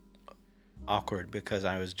awkward because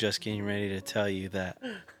I was just getting ready to tell you that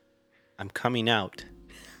I'm coming out.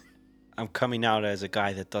 I'm coming out as a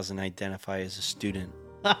guy that doesn't identify as a student.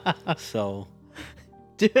 So,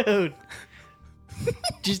 Dude.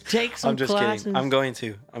 Just take some I'm just classes. kidding. I'm going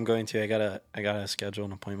to. I gotta schedule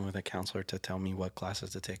an appointment with a counselor to tell me what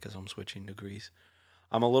classes to take because I'm switching degrees.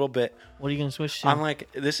 I'm a little bit. What are you gonna switch to? I'm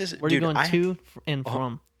like, this is. Where are dude, you going to and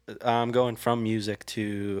from? I'm going from music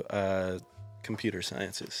to computer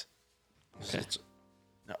sciences. Okay. It's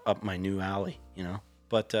up my new alley, you know.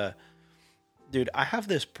 But, dude, I have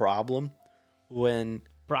this problem when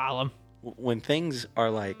things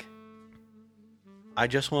are like, I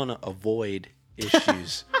just want to avoid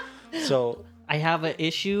issues. So I have an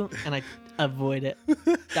issue and I avoid it.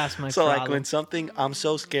 That's my so problem. like when something, I'm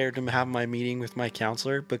so scared to have my meeting with my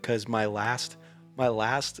counselor because my last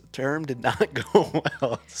term did not go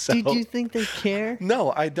well. So Did you think they care?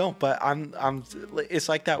 no, I don't. But I'm. It's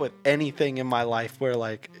like that with anything in my life where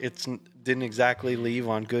like didn't exactly leave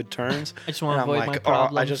on good terms. I just want to And avoid I'm my like,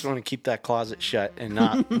 problems. I just want to keep that closet shut and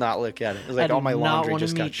not look at it. It's I like do all my not laundry want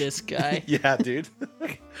just to got. meet this guy. Yeah, dude.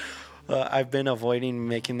 I've been avoiding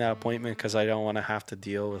making that appointment because I don't want to have to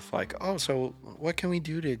deal with like, oh, so what can we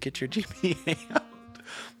do to get your GPA out?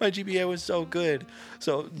 My GPA was so good.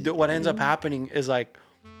 So what ends up happening is like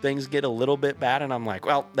things get a little bit bad, and I'm like,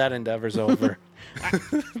 well, that endeavor's over.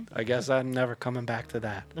 I guess I'm never coming back to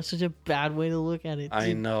that. That's such a bad way to look at it.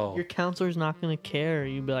 I know. Your counselor's not gonna care.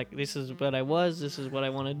 You'd be like, "This is what I was. This is what I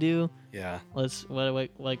want to do. Yeah. What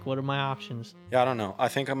are my options?" Yeah, I don't know. I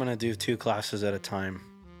think I'm gonna do 2 classes at a time.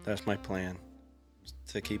 That's my plan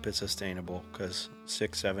to keep it sustainable. Because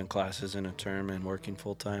 6-7 classes in a term and working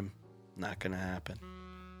full time, not gonna happen.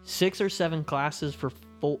 6 or 7 classes for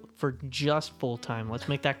just full time. Let's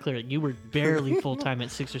make that clear. You were barely full time at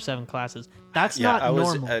 6 or 7 classes. That's not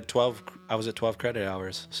normal. I was at 12 credit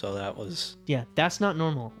hours, so that was. Yeah, that's not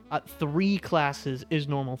normal. 3 classes is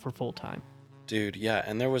normal for full time. Dude, yeah,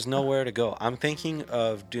 and there was nowhere to go. I'm thinking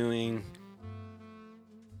of doing.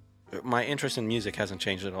 My interest in music hasn't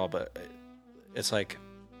changed at all, but it's like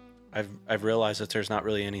I've realized that there's not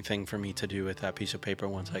really anything for me to do with that piece of paper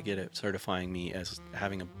once I get it certifying me as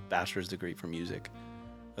having a bachelor's degree for music.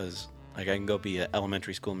 Because like I can go be an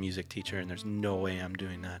elementary school music teacher, and there's no way I'm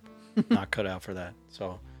doing that. Not cut out for that.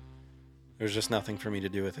 So there's just nothing for me to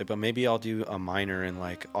do with it. But maybe I'll do a minor in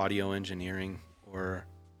like audio engineering or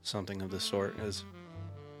something of the sort, because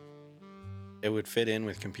it would fit in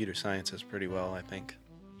with computer sciences pretty well, I think.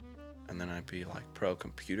 And then I'd be like pro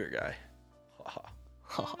computer guy.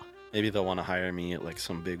 Maybe they'll want to hire me at like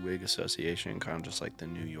some bigwig association, kind of just like the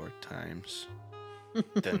New York Times.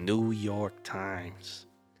 The New York Times.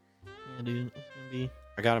 Yeah, dude, it's gonna be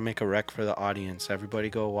I gotta make a rec for the audience. Everybody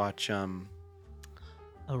go watch a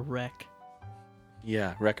wreck.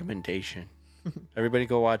 Yeah, recommendation. Everybody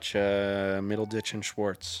go watch Middleditch and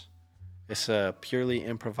Schwartz. It's a purely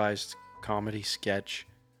improvised comedy sketch.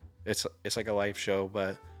 It's like a live show,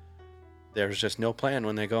 but there's just no plan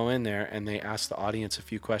when they go in there and they ask the audience a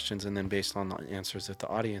few questions, and then based on the answers that the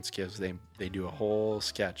audience gives, they do a whole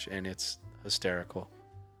sketch, and it's hysterical.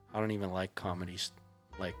 I don't even like comedies,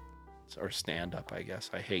 like, or stand-up, I guess.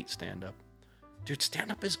 I hate stand-up. Dude,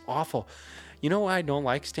 stand-up is awful. You know why I don't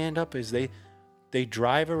like stand-up is they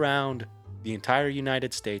drive around the entire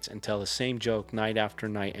United States and tell the same joke night after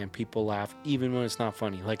night, and people laugh even when it's not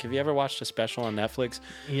funny. Like, have you ever watched a special on Netflix?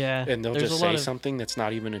 Yeah. And they'll just say something that's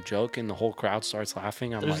not even a joke, and the whole crowd starts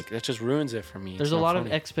laughing. I'm like, that just ruins it for me. There's a lot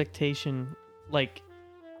of expectation, like,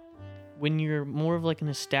 when you're more of like an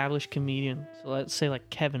established comedian. So let's say like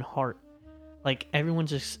Kevin Hart. Like, everyone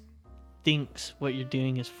just thinks what you're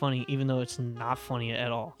doing is funny, even though it's not funny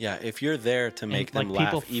at all. Yeah, if you're there to make them like,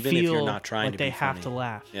 people laugh, even if you're not trying like to be they have funny. to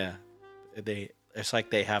laugh. Yeah. It's like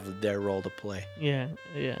they have their role to play. Yeah,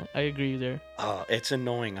 I agree there. Oh, it's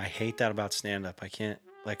annoying. I hate that about stand-up. I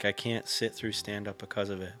can't sit through stand-up because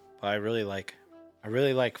of it. But I really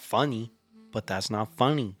like funny, but that's not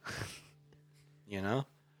funny. You know?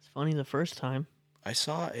 It's funny the first time. I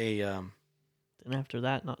saw Then after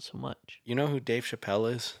that, not so much. You know who Dave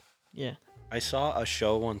Chappelle is? Yeah. I saw a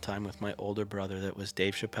show one time with my older brother that was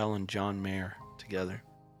Dave Chappelle and John Mayer together.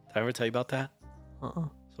 Did I ever tell you about that? Uh-uh.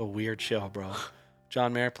 It's a weird show, bro.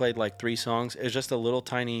 John Mayer played like 3 songs. It was just a little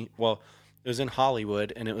tiny, it was in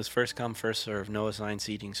Hollywood, and it was first come, first serve, no assigned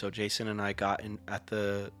seating. So Jason and I got in at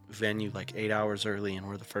the venue like 8 hours early, and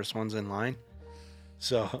we're the first ones in line.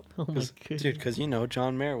 So, Oh my goodness. dude, because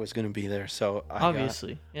John Mayer was gonna be there, so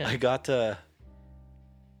Obviously, yeah. I got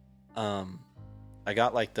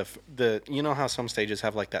like the how some stages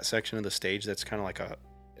have like that section of the stage that's kind of like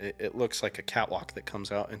it looks like a catwalk that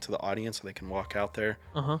comes out into the audience so they can walk out there.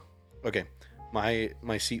 Uh-huh. Okay.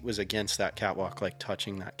 My seat was against that catwalk, like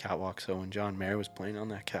touching that catwalk. So when John Mayer was playing on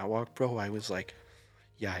that catwalk, bro, I was like,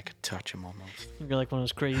 yeah, I could touch him almost. You're like one of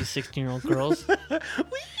those crazy 16-year-old girls.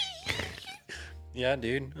 Yeah,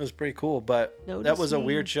 dude, it was pretty cool. But that was a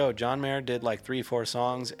weird show. John Mayer did like 3-4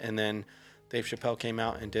 songs, and then Dave Chappelle came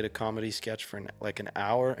out and did a comedy sketch for like an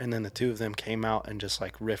hour, and then the two of them came out and just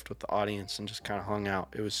like riffed with the audience and just kind of hung out.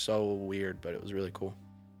 It was so weird, but it was really cool.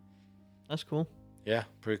 That's cool. Yeah,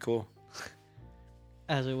 pretty cool.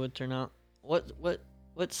 As it would turn out.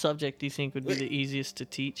 What subject do you think would be the easiest to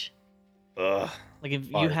teach? Like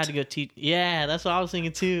if you had to go teach. Yeah, that's what I was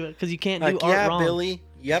thinking too. Because you can't do art wrong. Billy.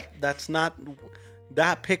 Yep, that's not.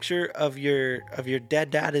 That picture of your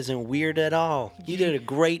dead dad isn't weird at all. You did a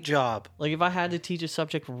great job. Like if I had to teach a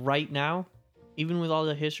subject right now, even with all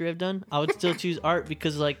the history I've done, I would still choose art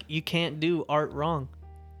because like you can't do art wrong.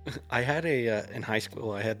 I had in high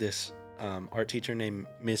school. I had this art teacher named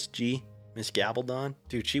Miss Gabaldon.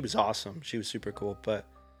 Dude, she was awesome. She was super cool. But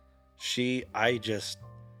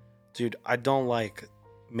I don't like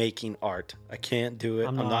making art. I can't do it.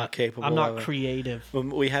 I'm not capable. I'm not of it. creative.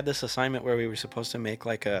 We had this assignment where we were supposed to make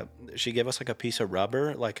she gave us like a piece of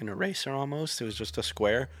rubber, like an eraser almost. It was just a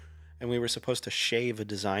square, and we were supposed to shave a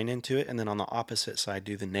design into it, and then on the opposite side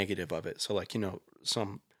do the negative of it. So like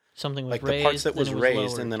something was like raised, the parts that was raised,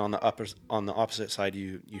 lowered. and then on the opposite side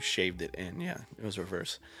you shaved it in. Yeah, it was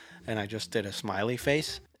reverse. And I just did a smiley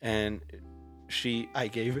face, and I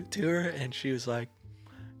gave it to her, and she was like,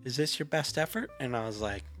 "Is this your best effort?" And I was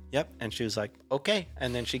like, "Yep." And she was like, "Okay."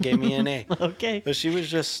 And then she gave me an A. Okay. But she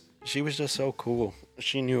was just so cool.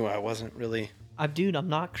 She knew I wasn't really. I'm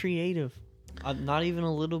not creative. I'm not even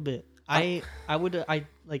a little bit. I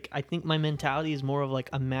think my mentality is more of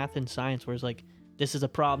like a math and science, where it's like, this is a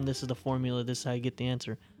problem, this is the formula, this is how you get the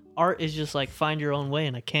answer. Art is just like find your own way,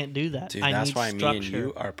 and I can't do that. Dude, that's why me and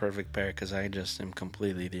you are a perfect pair, because I just am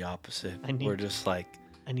completely the opposite. We're just like.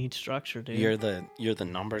 I need structure, dude. You're the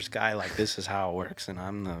numbers guy, like this is how it works, and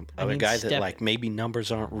I'm the other guy that like maybe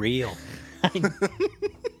numbers aren't real. I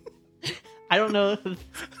don't know.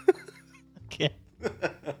 Okay.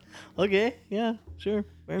 Okay. Yeah. Sure.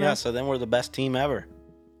 Fair enough. So then we're the best team ever.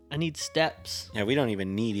 I need steps. Yeah, we don't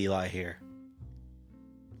even need Eli here.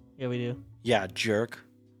 Yeah, we do. Yeah, jerk.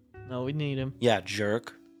 No, we need him. Yeah,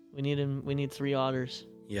 jerk. We need him. We need 3 otters.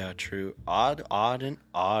 Yeah, true. Odd, and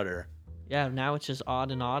otter. Yeah, now it's just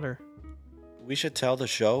odd and otter. We should tell the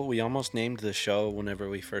show. We almost named the show whenever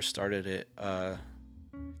we first started it,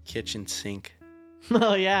 Kitchen Sink.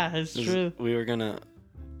 Oh yeah, it's true. We were gonna,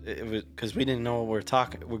 because we didn't know what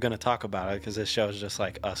we're gonna talk about it, because this show is just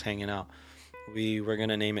like us hanging out. We were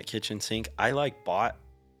gonna name it Kitchen Sink. I bought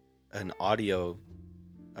an audio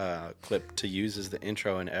clip to use as the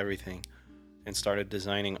intro and everything, and started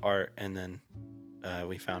designing art, and then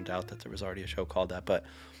we found out that there was already a show called that, but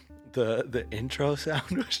the intro sound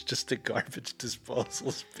was just a garbage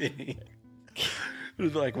disposal spinning. It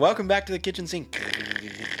was like, welcome back to the kitchen sink.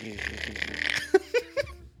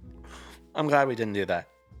 I'm glad we didn't do that.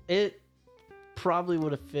 It probably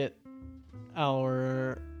would have fit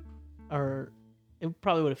it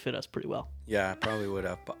probably would have fit us pretty well. Yeah, it probably would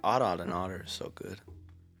have. But Odd and Otter is so good.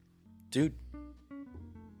 Dude,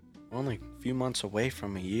 we're only a few months away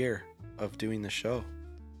from a year of doing the show.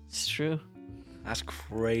 It's true. That's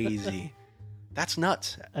crazy. That's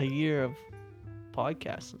nuts. A year of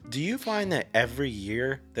podcasting. Do you find that every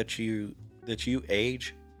year that you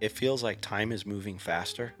age, it feels like time is moving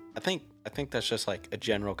faster? I think that's just like a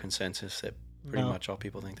general consensus that pretty much all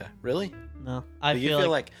people think that. Really? No.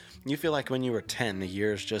 You feel like when you were 10, the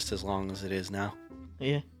year is just as long as it is now.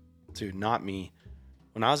 Yeah. Dude, not me.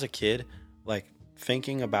 When I was a kid, like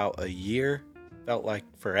thinking about a year felt like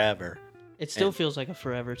forever. It still feels like a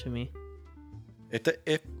forever to me.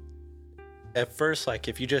 At first, like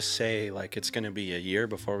if you just say like it's gonna be a year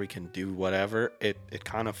before we can do whatever, it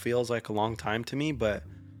kind of feels like a long time to me. But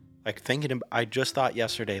like I just thought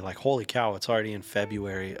yesterday, like holy cow, it's already in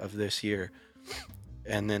February of this year.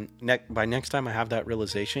 And then by next time I have that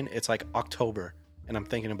realization, it's like October, and I'm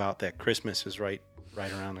thinking about that Christmas is right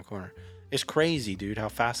around the corner. It's crazy, dude, how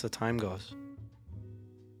fast the time goes.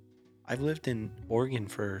 I've lived in Oregon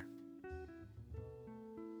for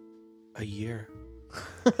a year.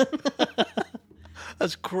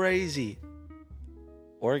 That's crazy.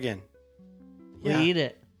 Oregon. We eat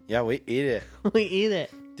it. Yeah, we eat it. We eat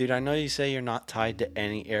it. Dude, I know you say you're not tied to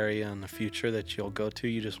any area in the future that you'll go to.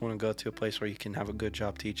 You just want to go to a place where you can have a good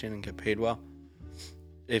job teaching and get paid well.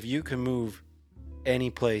 If you can move any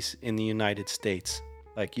place in the United States,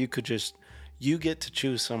 like you get to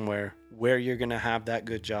choose somewhere where you're going to have that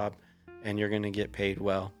good job and you're going to get paid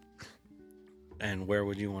well. And where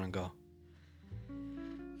would you want to go?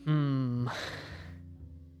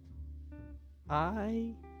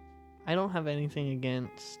 I don't have anything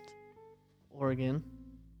against Oregon.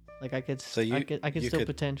 Like I could still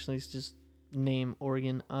potentially just name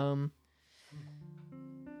Oregon.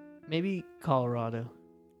 Maybe Colorado.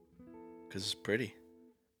 Because it's pretty.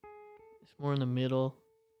 It's more in the middle.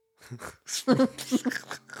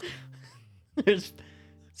 There's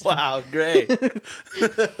Wow, great.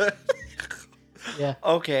 Yeah.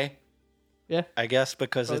 Okay. Yeah. I guess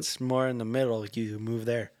because it's more in the middle, you move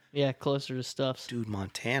there. Yeah, closer to stuff. Dude,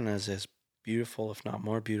 Montana's as beautiful, if not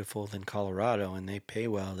more beautiful, than Colorado, and they pay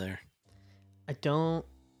well there. I don't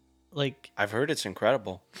like. I've heard it's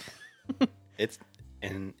incredible. It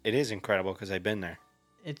is incredible because I've been there.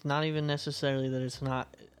 It's not even necessarily that it's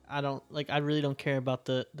not. I really don't care about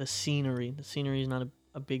the scenery. The scenery is not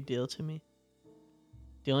a big deal to me.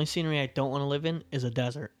 The only scenery I don't want to live in is a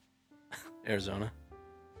desert. Arizona.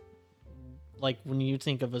 Like when you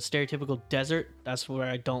think of a stereotypical desert, that's where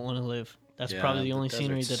I don't want to live. That's probably the only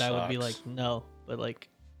scenery that I would be like, no. But like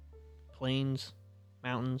plains,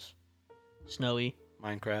 mountains, snowy,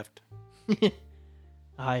 Minecraft.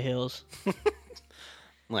 high hills,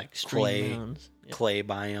 Like extreme mountains. Yeah. clay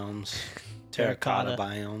biomes, terracotta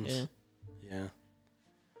biomes. Yeah. Yeah.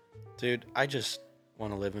 Dude, I just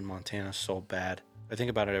want to live in Montana so bad. I think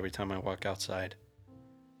about it every time I walk outside.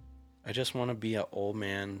 I just want to be an old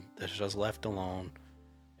man that's just left alone,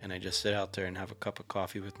 and I just sit out there and have a cup of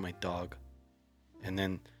coffee with my dog. And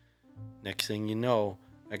then next thing you know,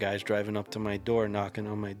 a guy's driving up to my door, knocking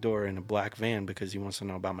on my door in a black van because he wants to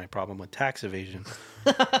know about my problem with tax evasion.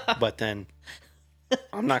 But then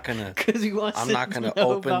I'm not gonna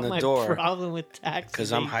open the door problem with tax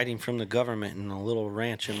because I'm hiding from the government in a little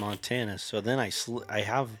ranch in Montana. So then I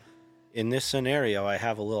have, in this scenario, I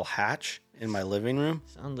have a little hatch in my living room.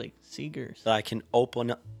 Sounds like Seegers. That I can open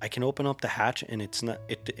up the hatch, and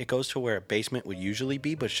it goes to where a basement would usually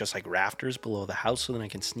be, but it's just like rafters below the house, so then I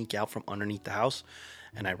can sneak out from underneath the house,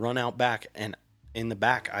 and I run out back, and in the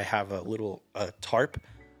back I have a little tarp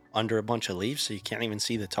under a bunch of leaves, so you can't even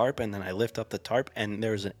see the tarp, and then I lift up the tarp, and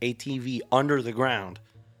there's an ATV under the ground,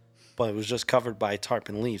 but it was just covered by tarp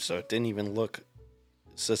and leaves, so it didn't even look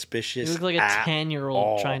suspicious. You look like a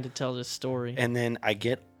 10-year-old trying to tell this story. And then I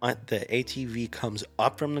get the ATV comes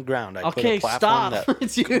up from the ground. I okay, put a platform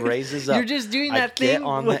stop. that raises up. You're just doing that thing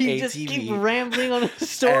on where the you ATV, just keep rambling on a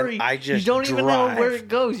story. I just you don't even know where it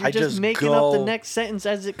goes. You're just making up the next sentence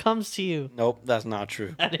as it comes to you. Nope, that's not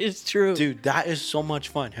true. That is true. Dude, that is so much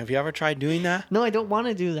fun. Have you ever tried doing that? No, I don't want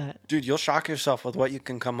to do that. Dude, you'll shock yourself with what you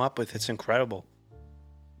can come up with. It's incredible.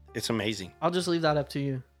 It's amazing. I'll just leave that up to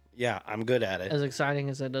you. Yeah, I'm good at it. As exciting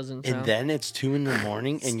as that doesn't sound. And then it's 2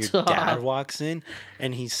 a.m. and your dad walks in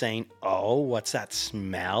and he's saying, "Oh, what's that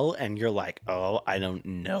smell?" And you're like, "Oh, I don't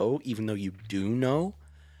know," even though you do know.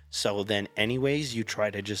 So then anyways, you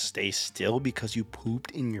try to just stay still because you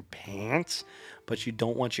pooped in your pants, but you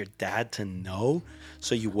don't want your dad to know.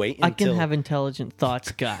 So you wait until... I can have intelligent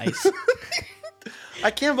thoughts, guys.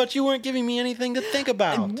 I can, but you weren't giving me anything to think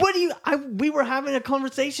about. What do you... we were having a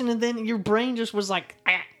conversation and then your brain just was like...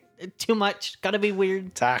 too much. Gotta be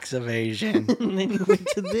weird. Tax evasion. And then you went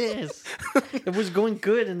to this. It was going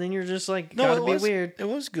good, and then you're just like, gotta be weird. It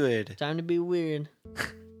was good. Time to be weird.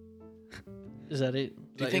 Is that it?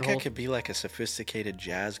 Do you think I could be like a sophisticated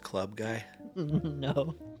jazz club guy?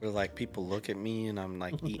 No. Where like people look at me and I'm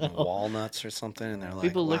like eating walnuts or something, and they're like,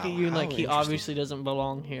 people look at you how like he obviously doesn't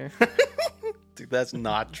belong here. Dude, that's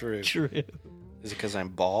not true. True. Is it because I'm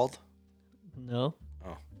bald? No.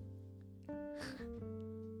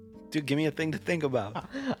 Dude, give me a thing to think about.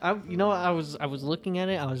 I was looking at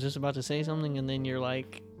it. I was just about to say something, and then you're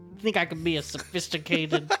like, I think I could be a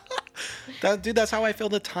sophisticated... Dude, that's how I feel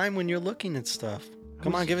the time when you're looking at stuff.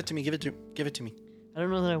 Come on, give it to me. Give it to me. I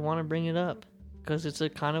don't know that I want to bring it up because it's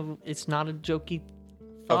not a jokey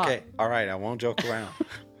thought. Okay, all right. I won't joke around.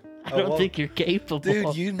 I don't think you're capable.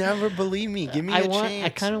 Dude, you never believe me. Give me a chance. I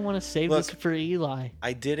kind of want to save this for Eli.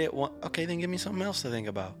 I did it one... Okay, then give me something else to think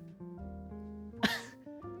about.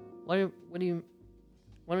 Why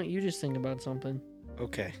don't you just think about something?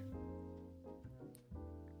 Okay.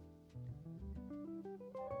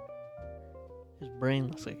 His brain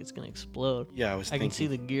looks like it's gonna explode. Yeah, I can see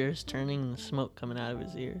the gears turning and the smoke coming out of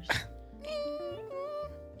his ears.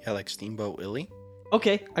 Yeah, like Steamboat Willie.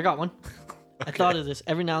 Okay, I got one. I thought of this.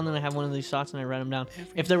 Every now and then I have one of these thoughts and I write them down.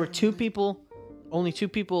 If there were two people, only two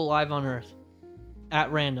people alive on Earth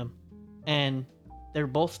at random, and they're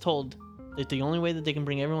both told that the only way that they can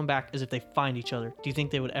bring everyone back is if they find each other, do you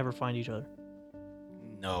think they would ever find each other?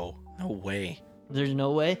 No way. There's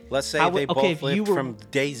no way? Let's say they both lived from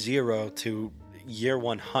day 0 to year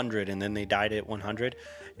 100 and then they died at 100.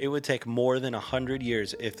 It would take more than 100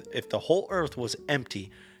 years. If the whole Earth was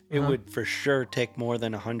empty, it would for sure take more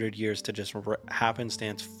than 100 years to just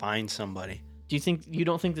happenstance find somebody. You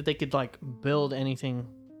don't think that they could like build anything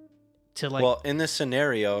to like? Well, in this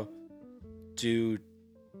scenario, dude,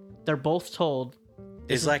 they're both told.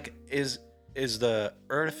 Is the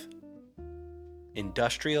Earth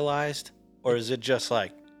industrialized, or is it just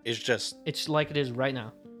like it's like it is right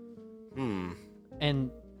now?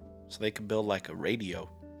 And so they could build like a radio,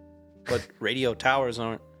 but radio towers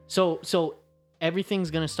aren't. So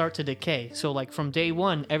everything's gonna start to decay. So like from day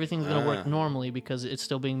one, everything's gonna work normally because it's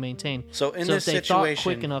still being maintained. So in this if they situation, thought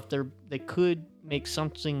quick enough, they could make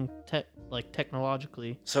something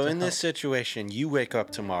technologically. So in this situation, you wake up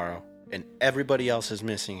tomorrow and everybody else is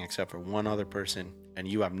missing except for one other person, and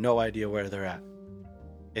you have no idea where they're at.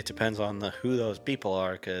 It depends on who those people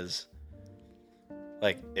are, because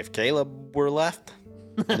like if Caleb were left,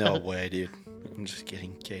 no way, dude. I'm just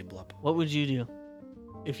kidding, Caleb. What would you do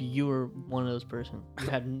if you were one of those person? You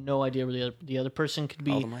had no idea where the other person could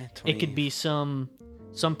be. It could be some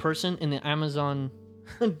person in the Amazon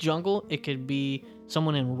jungle. It could be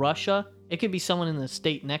someone in Russia. It could be someone in the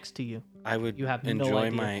state next to you. I would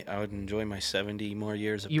enjoy my 70 more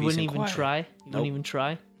years of peace and quiet. You wouldn't even try? You wouldn't even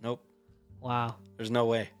try? Nope. Wow. There's no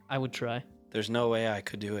way. I would try. There's no way I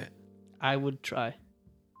could do it. I would try.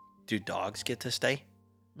 Do dogs get to stay?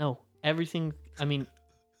 No. Everything,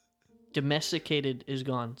 domesticated is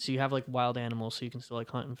gone. So you have like wild animals, so you can still like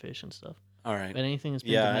hunt and fish and stuff. All right. But anything that's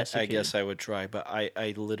been I domesticated. guess I would try, but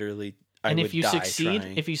I literally and would if you die succeed,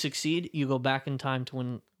 trying. you go back in time to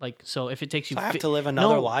when so if it takes you I have to live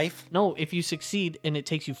another life? No, if you succeed and it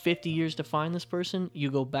takes you 50 years to find this person, you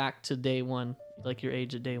go back to day 1, like your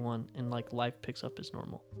age at day 1, and like life picks up as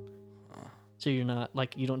normal. So you're not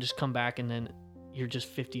like you don't just come back and then you're just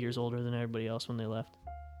 50 years older than everybody else when they left.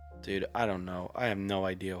 Dude, I don't know. I have no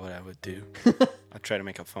idea what I would do. I'd try to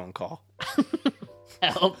make a phone call.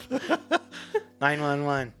 Help.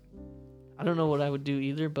 911. I don't know what I would do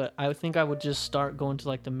either, but I think I would just start going to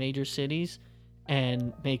like the major cities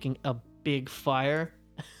and making a big fire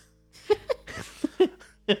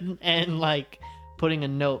and like putting a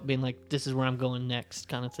note being like, this is where I'm going next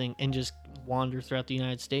kind of thing, and just wander throughout the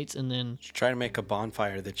United States and then try to make a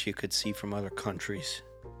bonfire that you could see from other countries.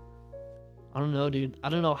 I don't know, dude. I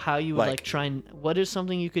don't know how you would like try and what is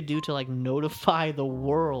something you could do to like notify the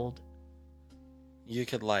world? You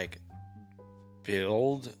could like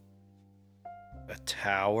build a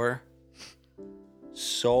tower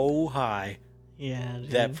so high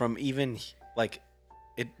that from even like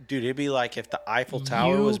it'd be like if the Eiffel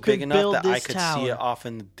Tower was big enough that I could see it off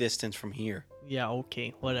in the distance from here. Yeah,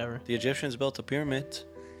 okay, whatever. The Egyptians built the pyramids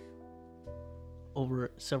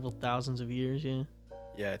over several thousands of years.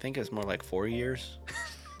 Yeah, I think it's more like 4 years.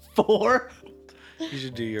 4? You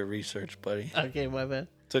should do your research, buddy. Okay, my bad.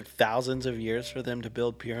 Took thousands of years for them to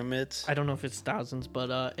build pyramids. I don't know if it's thousands,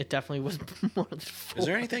 but it definitely was more than 4. Is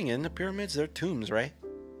there anything in the pyramids? They're tombs, right?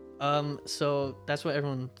 So that's what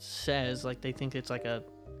everyone says. Like they think it's like a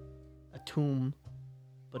tomb,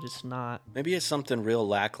 but it's not. Maybe it's something real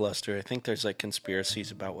lackluster. I think there's like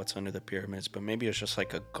conspiracies about what's under the pyramids, but maybe it's just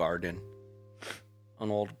like a garden,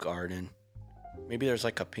 an old garden. Maybe there's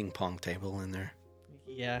like a ping pong table in there.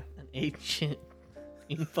 Yeah, an ancient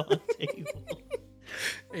ping pong table.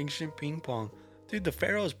 Ancient ping pong. Dude, the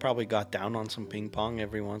pharaohs probably got down on some ping pong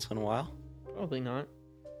every once in a while. Probably not.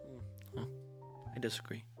 I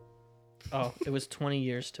disagree. Oh, it was 20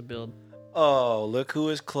 years to build. Oh, look who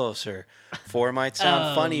is closer. 4 might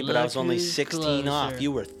sound funny, but I was only 16 off.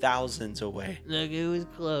 You were thousands away. Look who is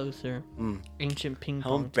closer. Ancient ping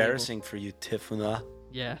pong How embarrassing for you, Tifuna.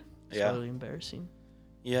 Yeah. It's really embarrassing.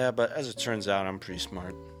 Yeah, but as it turns out, I'm pretty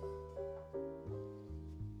smart.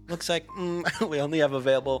 Looks like we only have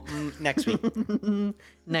available next week.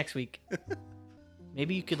 Next week.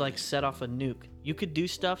 Maybe you could like set off a nuke. You could do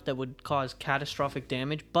stuff that would cause catastrophic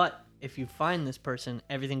damage, but if you find this person,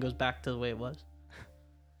 everything goes back to the way it was.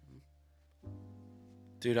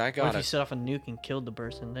 Dude, I got it. Or if you set off a nuke and killed the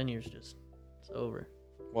person, then it's over.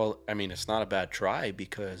 Well, I mean, it's not a bad try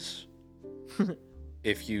because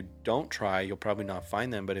if you don't try, you'll probably not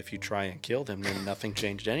find them. But if you try and kill them, then nothing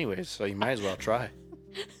changed anyways. So you might as well try.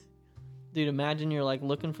 Dude, imagine you're like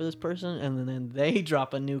looking for this person and then they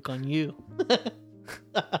drop a nuke on you.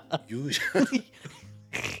 You.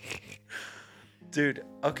 Dude,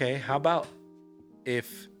 okay, how about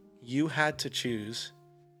if you had to choose...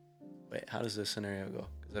 Wait, how does this scenario go?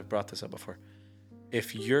 Because I've brought this up before.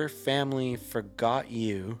 If your family forgot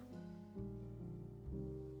you...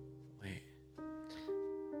 Wait.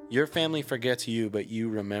 Your family forgets you, but you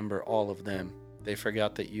remember all of them. They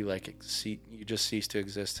forgot that you you just cease to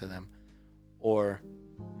exist to them. Or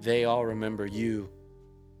they all remember you,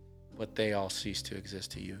 but they all cease to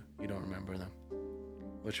exist to you. You don't remember them.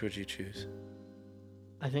 Which would you choose?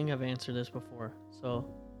 I think I've answered this before. So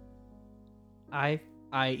I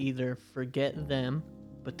either forget them,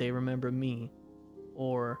 but they remember me,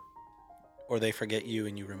 or they forget you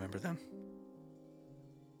and you remember them.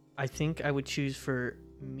 I think I would choose for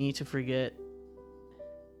me to forget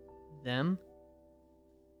them.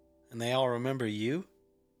 And they all remember you?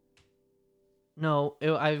 No,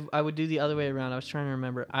 I would do the other way around. I was trying to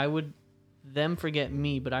remember. I would them forget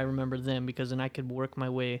me, but I remember them, because then I could work my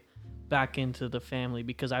way back into the family,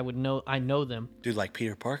 because I know them. Dude, like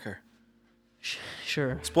Peter Parker.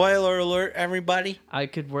 Sure. Spoiler alert, everybody. I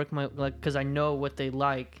could work my because I know what they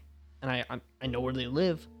like, and I know where they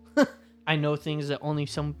live. I know things that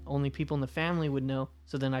only people in the family would know,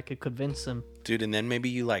 so then I could convince them. Dude, and then maybe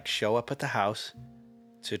you show up at the house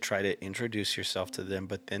to try to introduce yourself to them,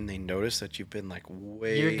 but then they notice that you've been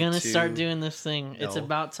way You're gonna too... start doing this thing. No. It's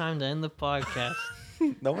about time to end the podcast.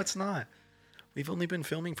 No, it's not. We've only been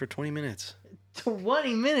filming for 20 minutes.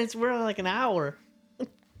 20 minutes? We're on like an hour.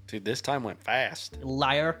 Dude, this time went fast.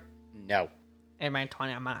 Liar. No. Everybody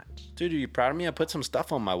 20 minutes. Dude, are you proud of me? I put some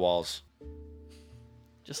stuff on my walls.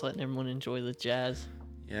 Just letting everyone enjoy the jazz.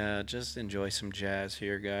 Yeah, just enjoy some jazz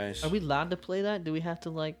here, guys. Are we allowed to play that? Do we have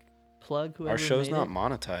to plug whoever Our show's made not it?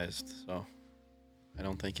 monetized, so I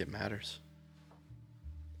don't think it matters.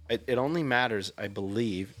 It only matters, I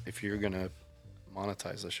believe, if you're going to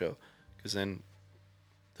monetize the show. Because then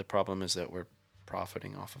the problem is that we're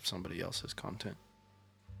profiting off of somebody else's content.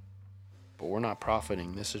 But we're not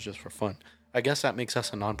profiting. This is just for fun. I guess that makes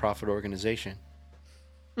us a non-profit organization.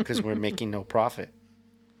 Because we're making no profit.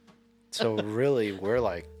 So really, we're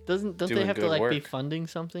Don't they doing have to good be work. funding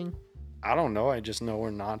something? I don't know. I just know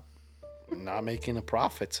we're not making a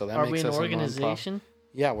profit. So that Are makes we an us organization?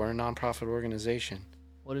 Yeah, we're a non-profit organization.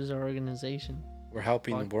 What is our organization? We're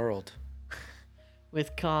helping Fuck. the world.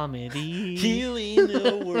 With comedy. Healing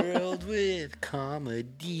the world with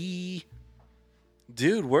comedy.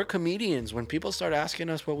 Dude, we're comedians. When people start asking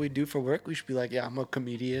us what we do for work, we should be like, yeah, I'm a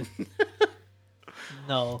comedian.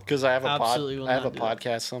 No. Because I have Absolutely will I have a not do that.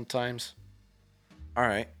 podcast sometimes. All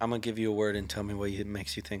right, I'm going to give you a word and tell me what it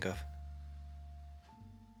makes you think of.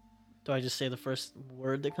 Do I just say the first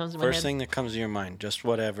word that comes to my head? First thing that comes to your mind, just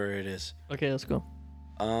whatever it is. Okay, let's go.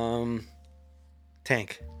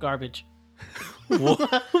 Tank. Garbage. What?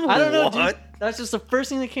 I don't know, What? dude. That's just the first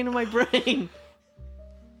thing that came to my brain.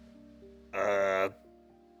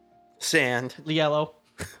 Sand. Yellow.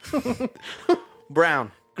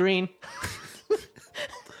 Brown. Green.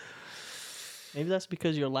 Maybe that's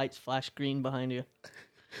because your lights flash green behind you.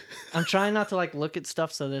 I'm trying not to look at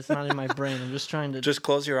stuff so that it's not in my brain. I'm just trying to Just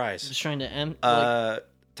close your eyes.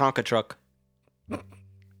 Tonka truck.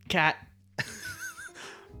 cat,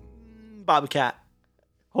 Bobby cat.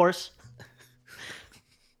 horse,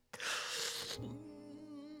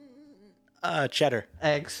 Cheddar.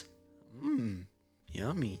 eggs.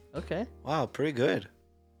 Yummy. Okay. Wow, pretty good.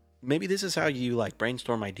 Maybe this is how you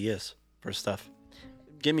brainstorm ideas for stuff.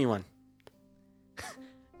 Give me one.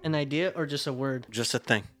 An idea or just a word? Just a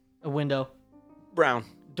thing. A window, Brown.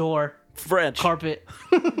 door, French. carpet,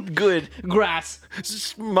 Good. grass,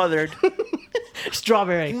 Smothered.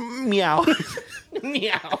 strawberry. Meow.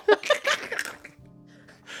 Meow.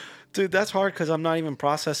 Dude, that's hard because I'm not even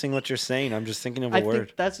processing what you're saying. I'm just thinking of a I word.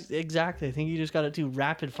 think that's exactly. I think you just got to do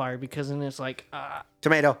rapid fire because then it's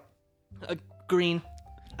Tomato. green.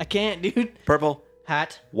 I can't, dude. Purple.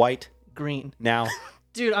 Hat, White. green. Now.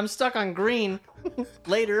 Dude, I'm stuck on green.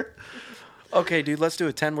 Later. Okay, dude, let's do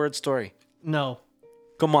a 10-word story. No.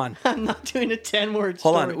 Come on. I'm not doing a 10-word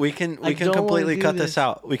Hold story. on. We can I don't completely wanna do cut this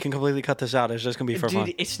out. We can completely cut this out. It's just going to be for Dude,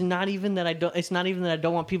 fun. it's not even that I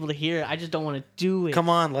don't want people to hear it. I just don't want to do it. Come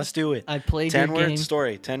on, let's do it. I played your 10-word game.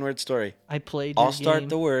 story. 10-word story. I played your I'll start game.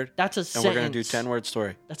 the word. That's a And sentence. we're going to do 10-word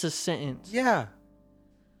story. That's a sentence. Yeah.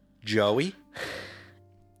 Joey.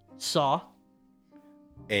 Saw.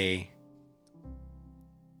 A.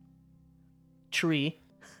 Tree.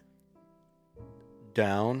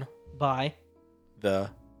 Down. By. The.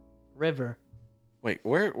 River. Wait,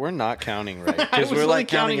 we're not counting right. I Because was we're only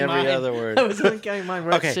counting every mine. other word. I was only counting mine.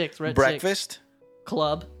 We're Okay. at 6. We're at 6. Breakfast.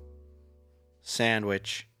 Club.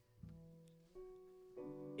 Sandwich.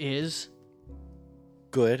 is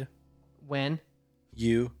good when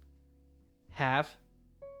you have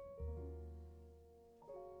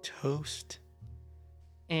toast.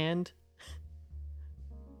 and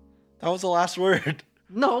That was the last word.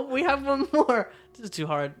 no, we have one more. This is too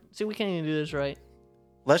hard. See, we can't even do this right.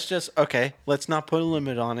 Let's not put a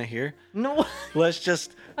limit on it here. No. Let's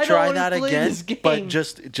just I don't try wanna that play again. this game. But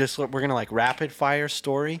just we're gonna like rapid fire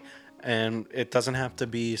story, and it doesn't have to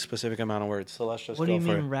be a specific amount of words. So let's just What do go you for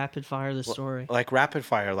mean it. rapid fire the story? Like rapid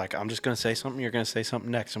fire. Like I'm just gonna say something, you're gonna say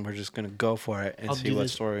something next, and we're just gonna go for it and I'll see do what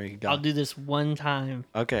this. story you got. I'll do this one time.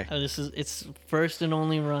 Okay. It's first and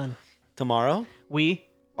only run. Tomorrow We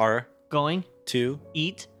are going to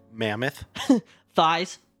eat Mammoth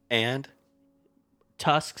thighs, and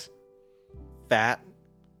tusks. Fat.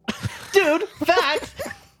 Dude, facts.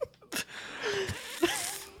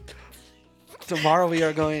 Tomorrow we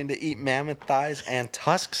are going to eat mammoth thighs and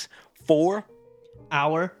tusks for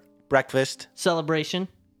Our breakfast celebration.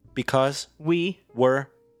 because We we're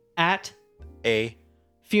at a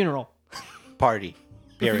funeral. party.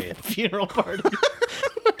 Period. Funeral party.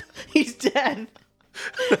 He's dead.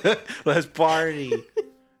 Let's party.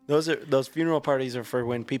 Those funeral parties are for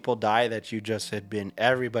when people die that you just had been.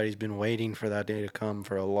 Everybody's been waiting for that day to come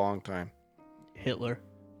for a long time. Hitler.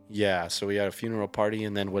 Yeah, so we had a funeral party,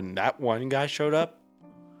 and then when that one guy showed up,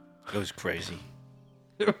 it was crazy.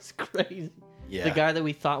 It was crazy. Yeah. The guy that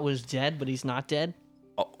we thought was dead, but he's not dead.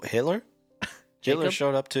 Oh, Hitler? Hitler Jacob?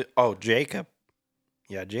 showed up to... Oh, Jacob.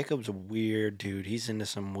 Yeah, Jacob's a weird dude. He's into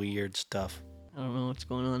some weird stuff. I don't know what's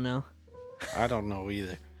going on now. I don't know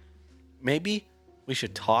either. Maybe we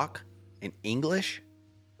should talk in English,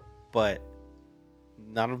 but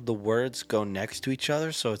none of the words go next to each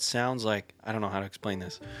other, so it sounds like... I don't know how to explain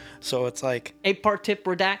this. So it's like... 8-part tip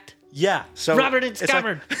redact. Yeah, so... Robert and it's like-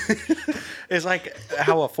 Scabbard. It's like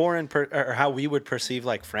how a foreign... or how we would perceive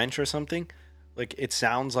like French or something. Like, it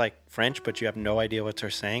sounds like French, but you have no idea what they're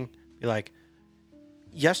saying. You're like...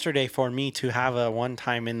 Yesterday, for me to have a one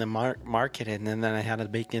time in the market, and then I had a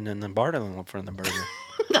bacon and the bartering for the burger.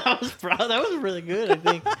 That was really good. I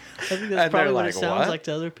think that's And probably they're what like, it sounds "What?" like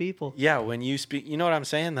to other people. Yeah, when you speak, you know what I'm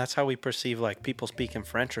saying? That's how we perceive like people speaking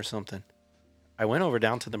French or something. I went over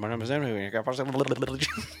down to the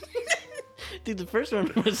Dude, the first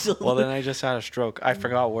one was so well, then I just had a stroke. I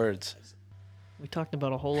forgot words. We talked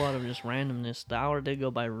about a whole lot of just randomness. The hour did go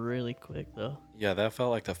by really quick, though. Yeah, that felt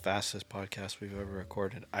like the fastest podcast we've ever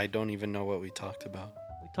recorded. I don't even know what we talked about.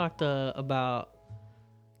 We talked about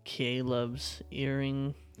Caleb's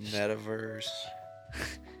earring, Metaverse,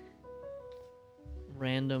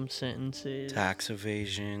 random sentences. tax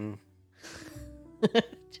evasion.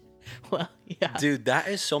 Well, yeah. Dude, that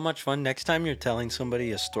is so much fun. Next time you're telling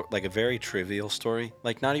somebody a story, like a very trivial story,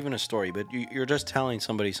 like not even a story, but you're just telling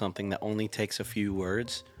somebody something that only takes a few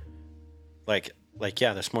words. Like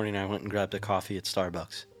yeah, this morning I went and grabbed a coffee at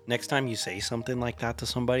Starbucks. Next time you say something like that to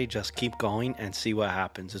somebody, just keep going and see what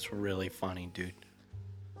happens. It's really funny, dude.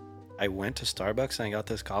 I went to Starbucks and I got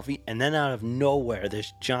this coffee, and then out of nowhere,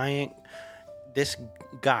 this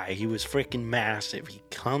guy, he was freaking massive. He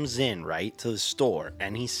comes in, right, to the store,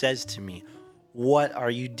 and he says to me, "What are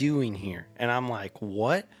you doing here?" And I'm like,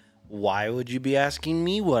 "What? Why would you be asking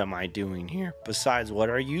me what am I doing here? Besides, what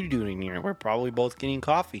are you doing here? We're probably both getting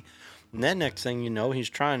coffee." And then next thing you know, he's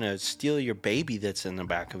trying to steal your baby that's in the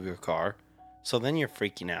back of your car. So then you're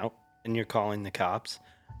freaking out, and you're calling the cops,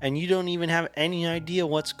 and you don't even have any idea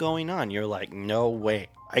what's going on. You're like, "No way.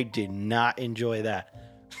 I did not enjoy that."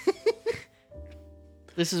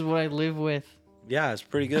 This is what I live with. Yeah, it's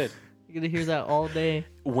pretty good. You're going to hear that all day,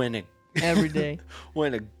 When every day.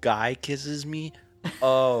 when a guy kisses me,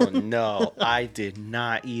 oh no, I did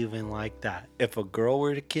not even like that. If a girl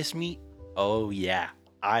were to kiss me, oh yeah,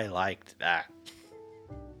 I liked that.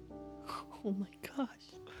 Oh my gosh.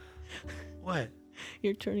 What?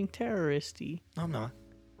 You're turning terroristy. No, I'm not.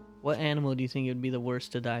 What animal do you think would be the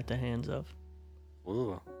worst to die at the hands of?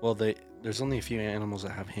 Ooh. Well, there's only a few animals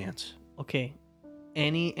that have hands. Okay.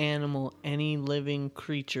 Any animal, any living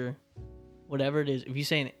creature, whatever it is, if you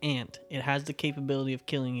say an ant, it has the capability of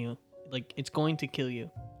killing you. Like, it's going to kill you.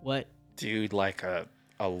 What? Dude, like a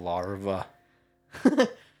larva.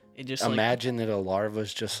 It just Imagine that a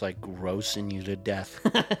larva's just like grossing you to death.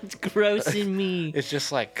 it's grossing me. It's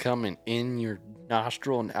just like coming in your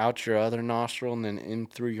nostril and out your other nostril and then in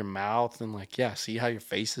through your mouth. And like, yeah, see how your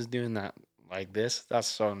face is doing that like this? That's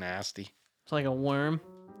so nasty. It's like a worm.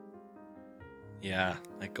 Yeah,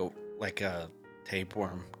 like a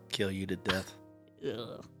tapeworm kill you to death.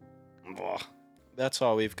 Ugh. Ugh. That's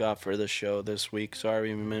all we've got for the show this week.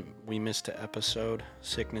 Sorry we missed an episode.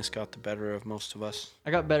 Sickness got the better of most of us.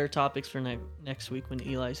 I got better topics for next week when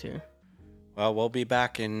Eli's here. Well, we'll be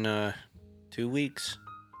back in 2 weeks.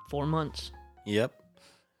 4 months. Yep.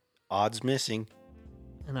 Odd's missing.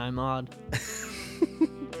 And I'm Odd.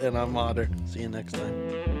 And I'm Otter. See you next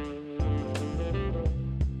time.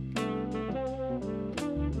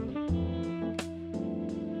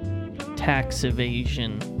 Tax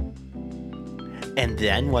evasion. And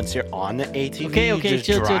then once you're on the ATV, Okay, you just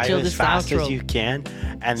chill, drive chill. as This is fast the outro. as you can.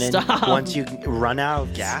 And then Stop. once you run out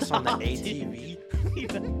of gas on the ATV,